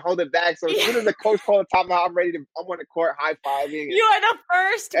 excited and holding back. So as soon as the coach calls a timeout, I'm on the court high-fiving. You are the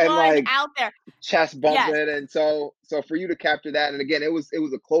first and, one like, out there. Chest bumping. And so for you to capture that, and again, it was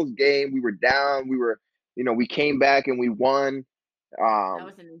a close game. We were down. We came back and we won. That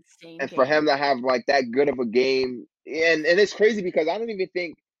was an insane and game. for him to have like that good of a game, and it's crazy because I don't even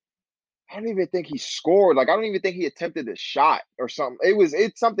think he scored. Like I don't even think he attempted a shot or something.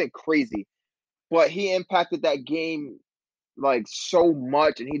 It's something crazy, but he impacted that game like so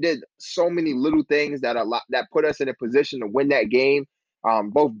much, and he did so many little things that put us in a position to win that game,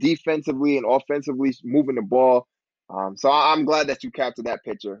 both defensively and offensively, moving the ball. So I'm glad that you captured that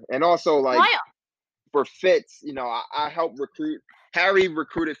picture, and also like for Fitz, I helped recruit. Harry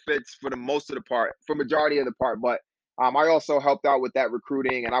recruited Fitz for majority of the part, but I also helped out with that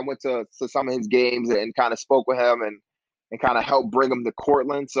recruiting, and I went to some of his games and kind of spoke with him and kind of helped bring him to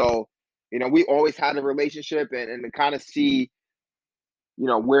Cortland. So, we always had a relationship, and to kind of see,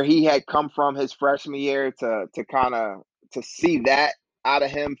 where he had come from his freshman year to see that out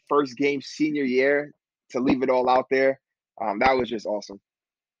of him first game senior year, to leave it all out there. That was just awesome.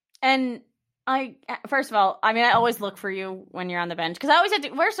 And first of all, I mean, I always look for you when you're on the bench because I always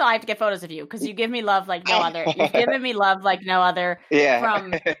I have to get photos of you because you give me love like no other. You've given me love like no other. Yeah.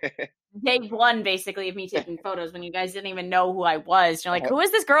 From day one, basically, of me taking photos when you guys didn't even know who I was. You're like, who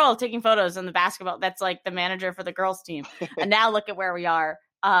is this girl taking photos in the basketball? That's like the manager for the girls team. And now look at where we are.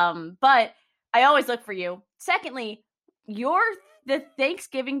 But I always look for you. Secondly, the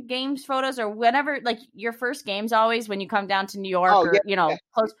Thanksgiving games photos or whenever, like your first games always when you come down to New York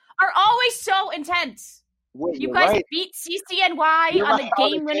close, are always so intense. Wait, You you're guys right. beat CCNY You're on right. the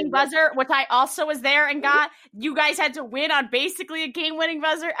On the game-winning game. buzzer, which I also was there and got. You guys had to win on basically a game-winning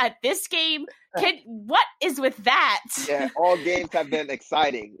buzzer at this game. What is with that? Yeah, all games have been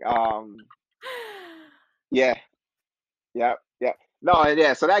exciting. Yeah, yeah, yeah. No, and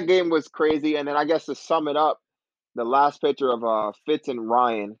yeah, so that game was crazy. And then I guess to sum it up, the last picture of Fitz and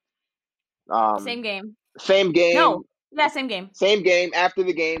Ryan, Same um, game. same No. game, Yeah, same game. same game. After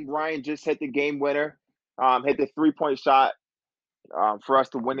the game, Ryan just hit the game winner, hit the 3-point shot for us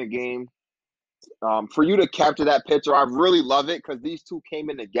to win the game. For you to capture that picture, I really love it because these two came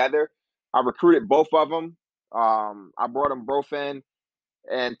in together. I recruited both of them. I brought them both in,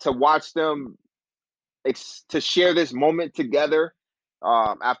 and to watch them to share this moment together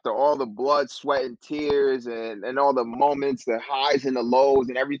after all the blood, sweat, and tears, and all the moments, the highs and the lows,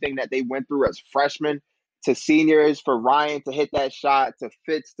 and everything that they went through as freshmen to seniors. For Ryan to hit that shot, to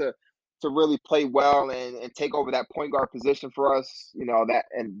Fitz to really play well and take over that point guard position for us, that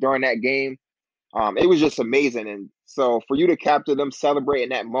and during that game. It was just amazing. And so for you to capture them celebrating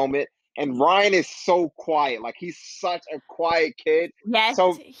that moment, and Ryan is so quiet, like he's such a quiet kid. Yes,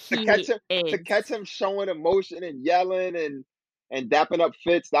 So to catch he him, is. showing emotion and yelling and dapping up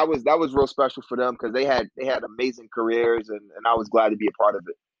Fitz, that was real special for them because they had amazing careers, and I was glad to be a part of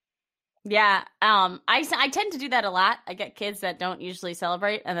it. Yeah, I tend to do that a lot. I get kids that don't usually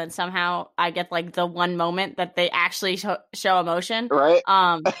celebrate, and then somehow I get like the one moment that they actually show emotion. Right?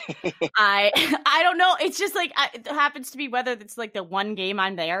 I don't know. It's just like it happens to be whether it's like the one game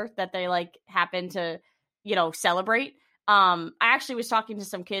I'm there that they like happen to, celebrate. I actually was talking to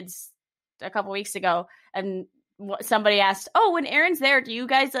some kids a couple weeks ago, and somebody asked, "Oh, when Erin's there, do you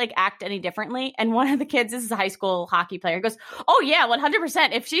guys like act any differently?" And one of the kids, this is a high school hockey player, goes, "Oh yeah,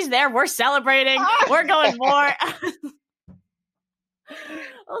 100%. If she's there, we're celebrating. We're going more." I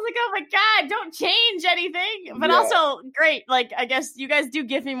was like, "Oh my god, don't change anything." But also, great. Like, I guess you guys do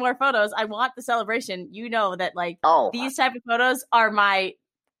give me more photos. I want the celebration. You know that like these type of photos are my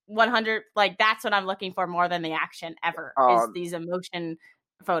 100. Like, that's what I'm looking for more than the action ever. Is these emotion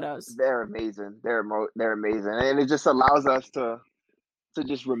photos. They're amazing. They're amazing, and it just allows us to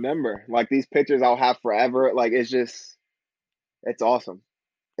just remember. Like these pictures, I'll have forever. Like it's awesome.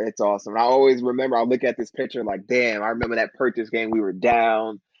 It's awesome. And I always remember. I look at this picture like, damn, I remember that Purchase game. We were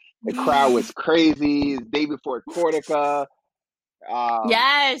down. The crowd was crazy. The day before Cortica.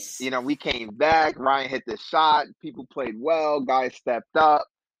 Yes. We came back. Ryan hit the shot. People played well. Guys stepped up.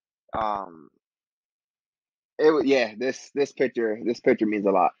 This picture means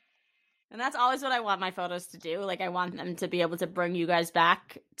a lot. And that's always what I want my photos to do. Like I want them to be able to bring you guys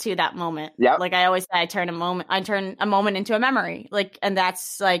back to that moment. Yeah. Like I always say, I turn a moment into a memory. Like, and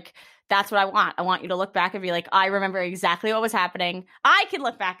that's what I want. I want you to look back and be like, I remember exactly what was happening. I can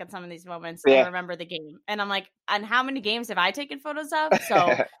look back at some of these moments and remember the game. And I'm like, and how many games have I taken photos of?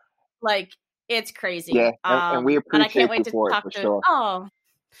 So like, it's crazy. Yeah. And we appreciate and I can't wait to talk to, sure. Oh,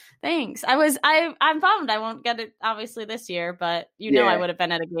 thanks. I'm bummed I won't get it obviously this year, but I would have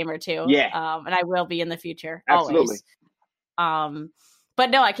been at a game or two. Yeah. And I will be in the future. Absolutely. Always. But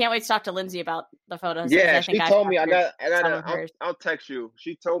no, I can't wait to talk to Lindsay about the photos. Yeah, she told me I'll text you.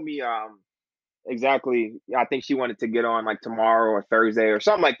 She told me exactly. I think she wanted to get on like tomorrow or Thursday or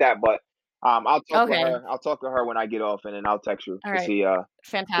something like that. But I'll talk to her. I'll talk to her when I get off, and then I'll text you to see.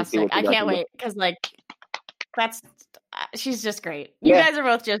 Fantastic! I can't wait because like she's just great. You guys are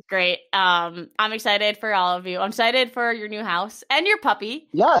both just great. I'm excited for all of you. I'm excited for your new house and your puppy.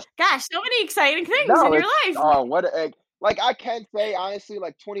 Yes. Gosh, so many exciting things in your life. Oh, what a egg. Like I can say honestly,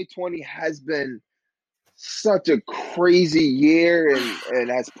 like 2020 has been such a crazy year and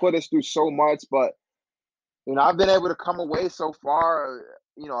has put us through so much. But I've been able to come away so far,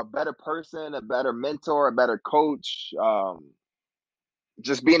 a better person, a better mentor, a better coach.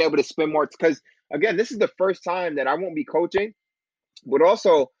 Just being able to spend more because again, this is the first time that I won't be coaching, but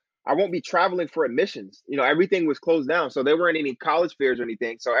also I won't be traveling for admissions. Everything was closed down, so there weren't any college fairs or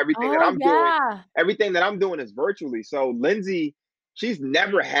anything. So everything that I'm doing is virtually. So Lindsay, she's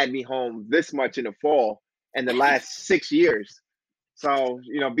never had me home this much in the fall in the last 6 years. So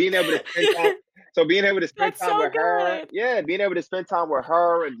being able to spend time. So being able to spend time with her, being able to spend time with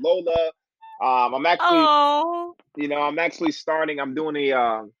her and Lola. I'm actually starting. I'm doing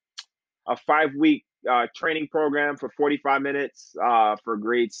a 5-week training program for 45 minutes for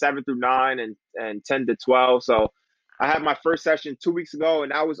grades 7 through 9 and 10 to 12. So I had my first session 2 weeks ago,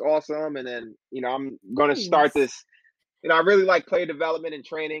 and that was awesome. And then I'm going to start this. I really like player development and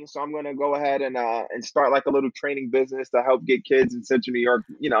training, so I'm going to go ahead and start like a little training business to help get kids in Central New York,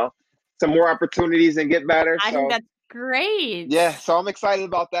 some more opportunities and get better. I think that's great. Yeah, so I'm excited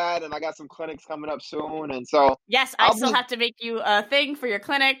about that, and I got some clinics coming up soon, and so Yes, I still have to make you a thing for your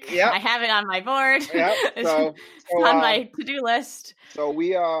clinic. Yep. I have it on my board. Yep. It's So on my to-do list. so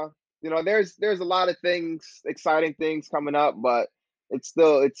we there's a lot of things, exciting things coming up, but it's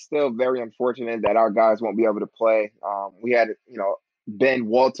still very unfortunate that our guys won't be able to play. We had Ben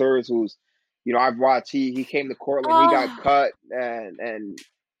Walters, who's I've watched. He came to Cortland, he got Oh, cut, and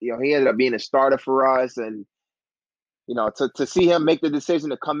he ended up being a starter for us, and to see him make the decision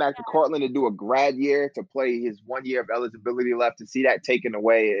to come back to Cortland to do a grad year, to play his 1 year of eligibility left, to see that taken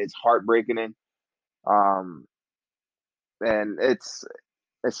away is heartbreaking. Um, and it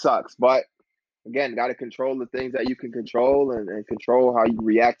sucks, but again, got to control the things that you can control, and control how you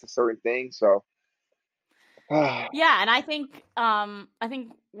react to certain things. So, yeah, and I think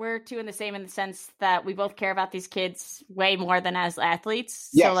we're two in the same in the sense that we both care about these kids way more than as athletes.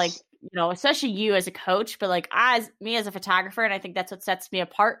 yes. So like, especially you as a coach, but like as a photographer, and I think that's what sets me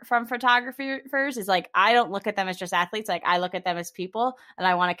apart from photographers is like I don't look at them as just athletes. Like I look at them as people, and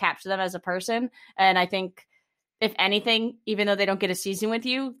I want to capture them as a person. And I think if anything, even though they don't get a season with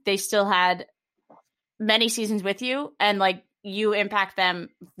you, they still had many seasons with you, and like you impact them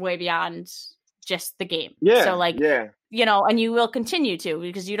way beyond just the game. Yeah. So like, yeah. And you will continue to,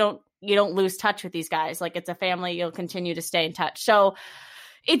 because you don't lose touch with these guys. Like it's a family, you'll continue to stay in touch. So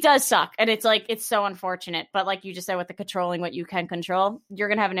it does suck. And it's like, it's so unfortunate. But like you just said, with the controlling what you can control, you're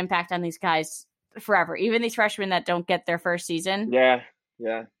going to have an impact on these guys forever. Even these freshmen that don't get their first season. Yeah.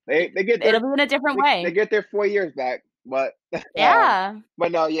 Yeah. They get it'll be in a different way. They get their 4 years back. But yeah.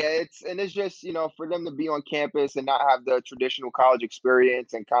 But no, yeah, it's just, for them to be on campus and not have the traditional college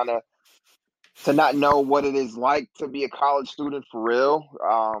experience, and kind of to not know what it is like to be a college student for real,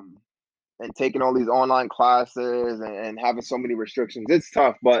 and taking all these online classes, and having so many restrictions. It's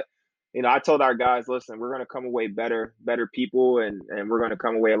tough, but I told our guys, listen, we're going to come away better people, and we're going to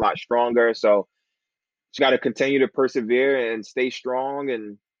come away a lot stronger. So just got to continue to persevere and stay strong,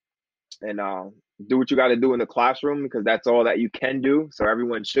 and do what you got to do in the classroom, because that's all that you can do. So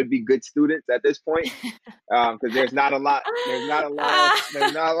everyone should be good students at this point, because there's not a lot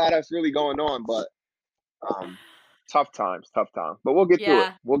else really going on. But tough times. But we'll get through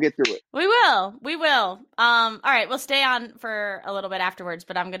it. We'll get through it. We will. All right, we'll stay on for a little bit afterwards,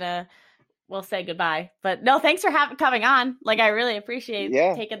 but we'll say goodbye. But no, thanks for coming on. Like I really appreciate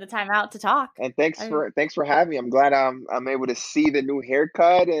taking the time out to talk. And thanks for having me. I'm glad I'm able to see the new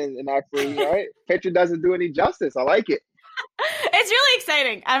haircut, and actually, right? Picture doesn't do any justice. I like it. It's really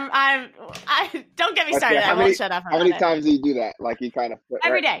exciting. I don't get me started. I won't shut up. How many times do you do that? Like you kind of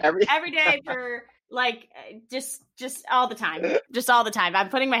every day for like just all the time. Just all the time. I'm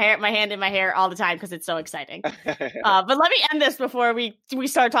putting my hand in my hair all the time because it's so exciting. But let me end this before we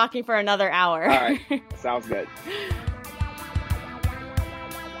start talking for another hour. All right. Sounds good.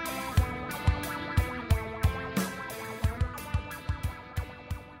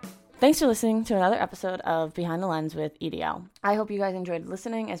 Thanks for listening to another episode of Behind the Lens with EDL. I hope you guys enjoyed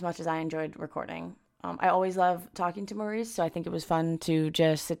listening as much as I enjoyed recording. I always love talking to Maurice, so I think it was fun to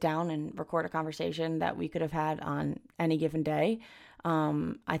just sit down and record a conversation that we could have had on any given day.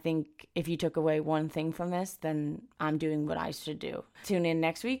 I think if you took away one thing from this, then I'm doing what I should do. Tune in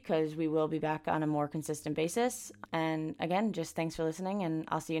next week because we will be back on a more consistent basis. And again, just thanks for listening, and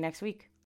I'll see you next week.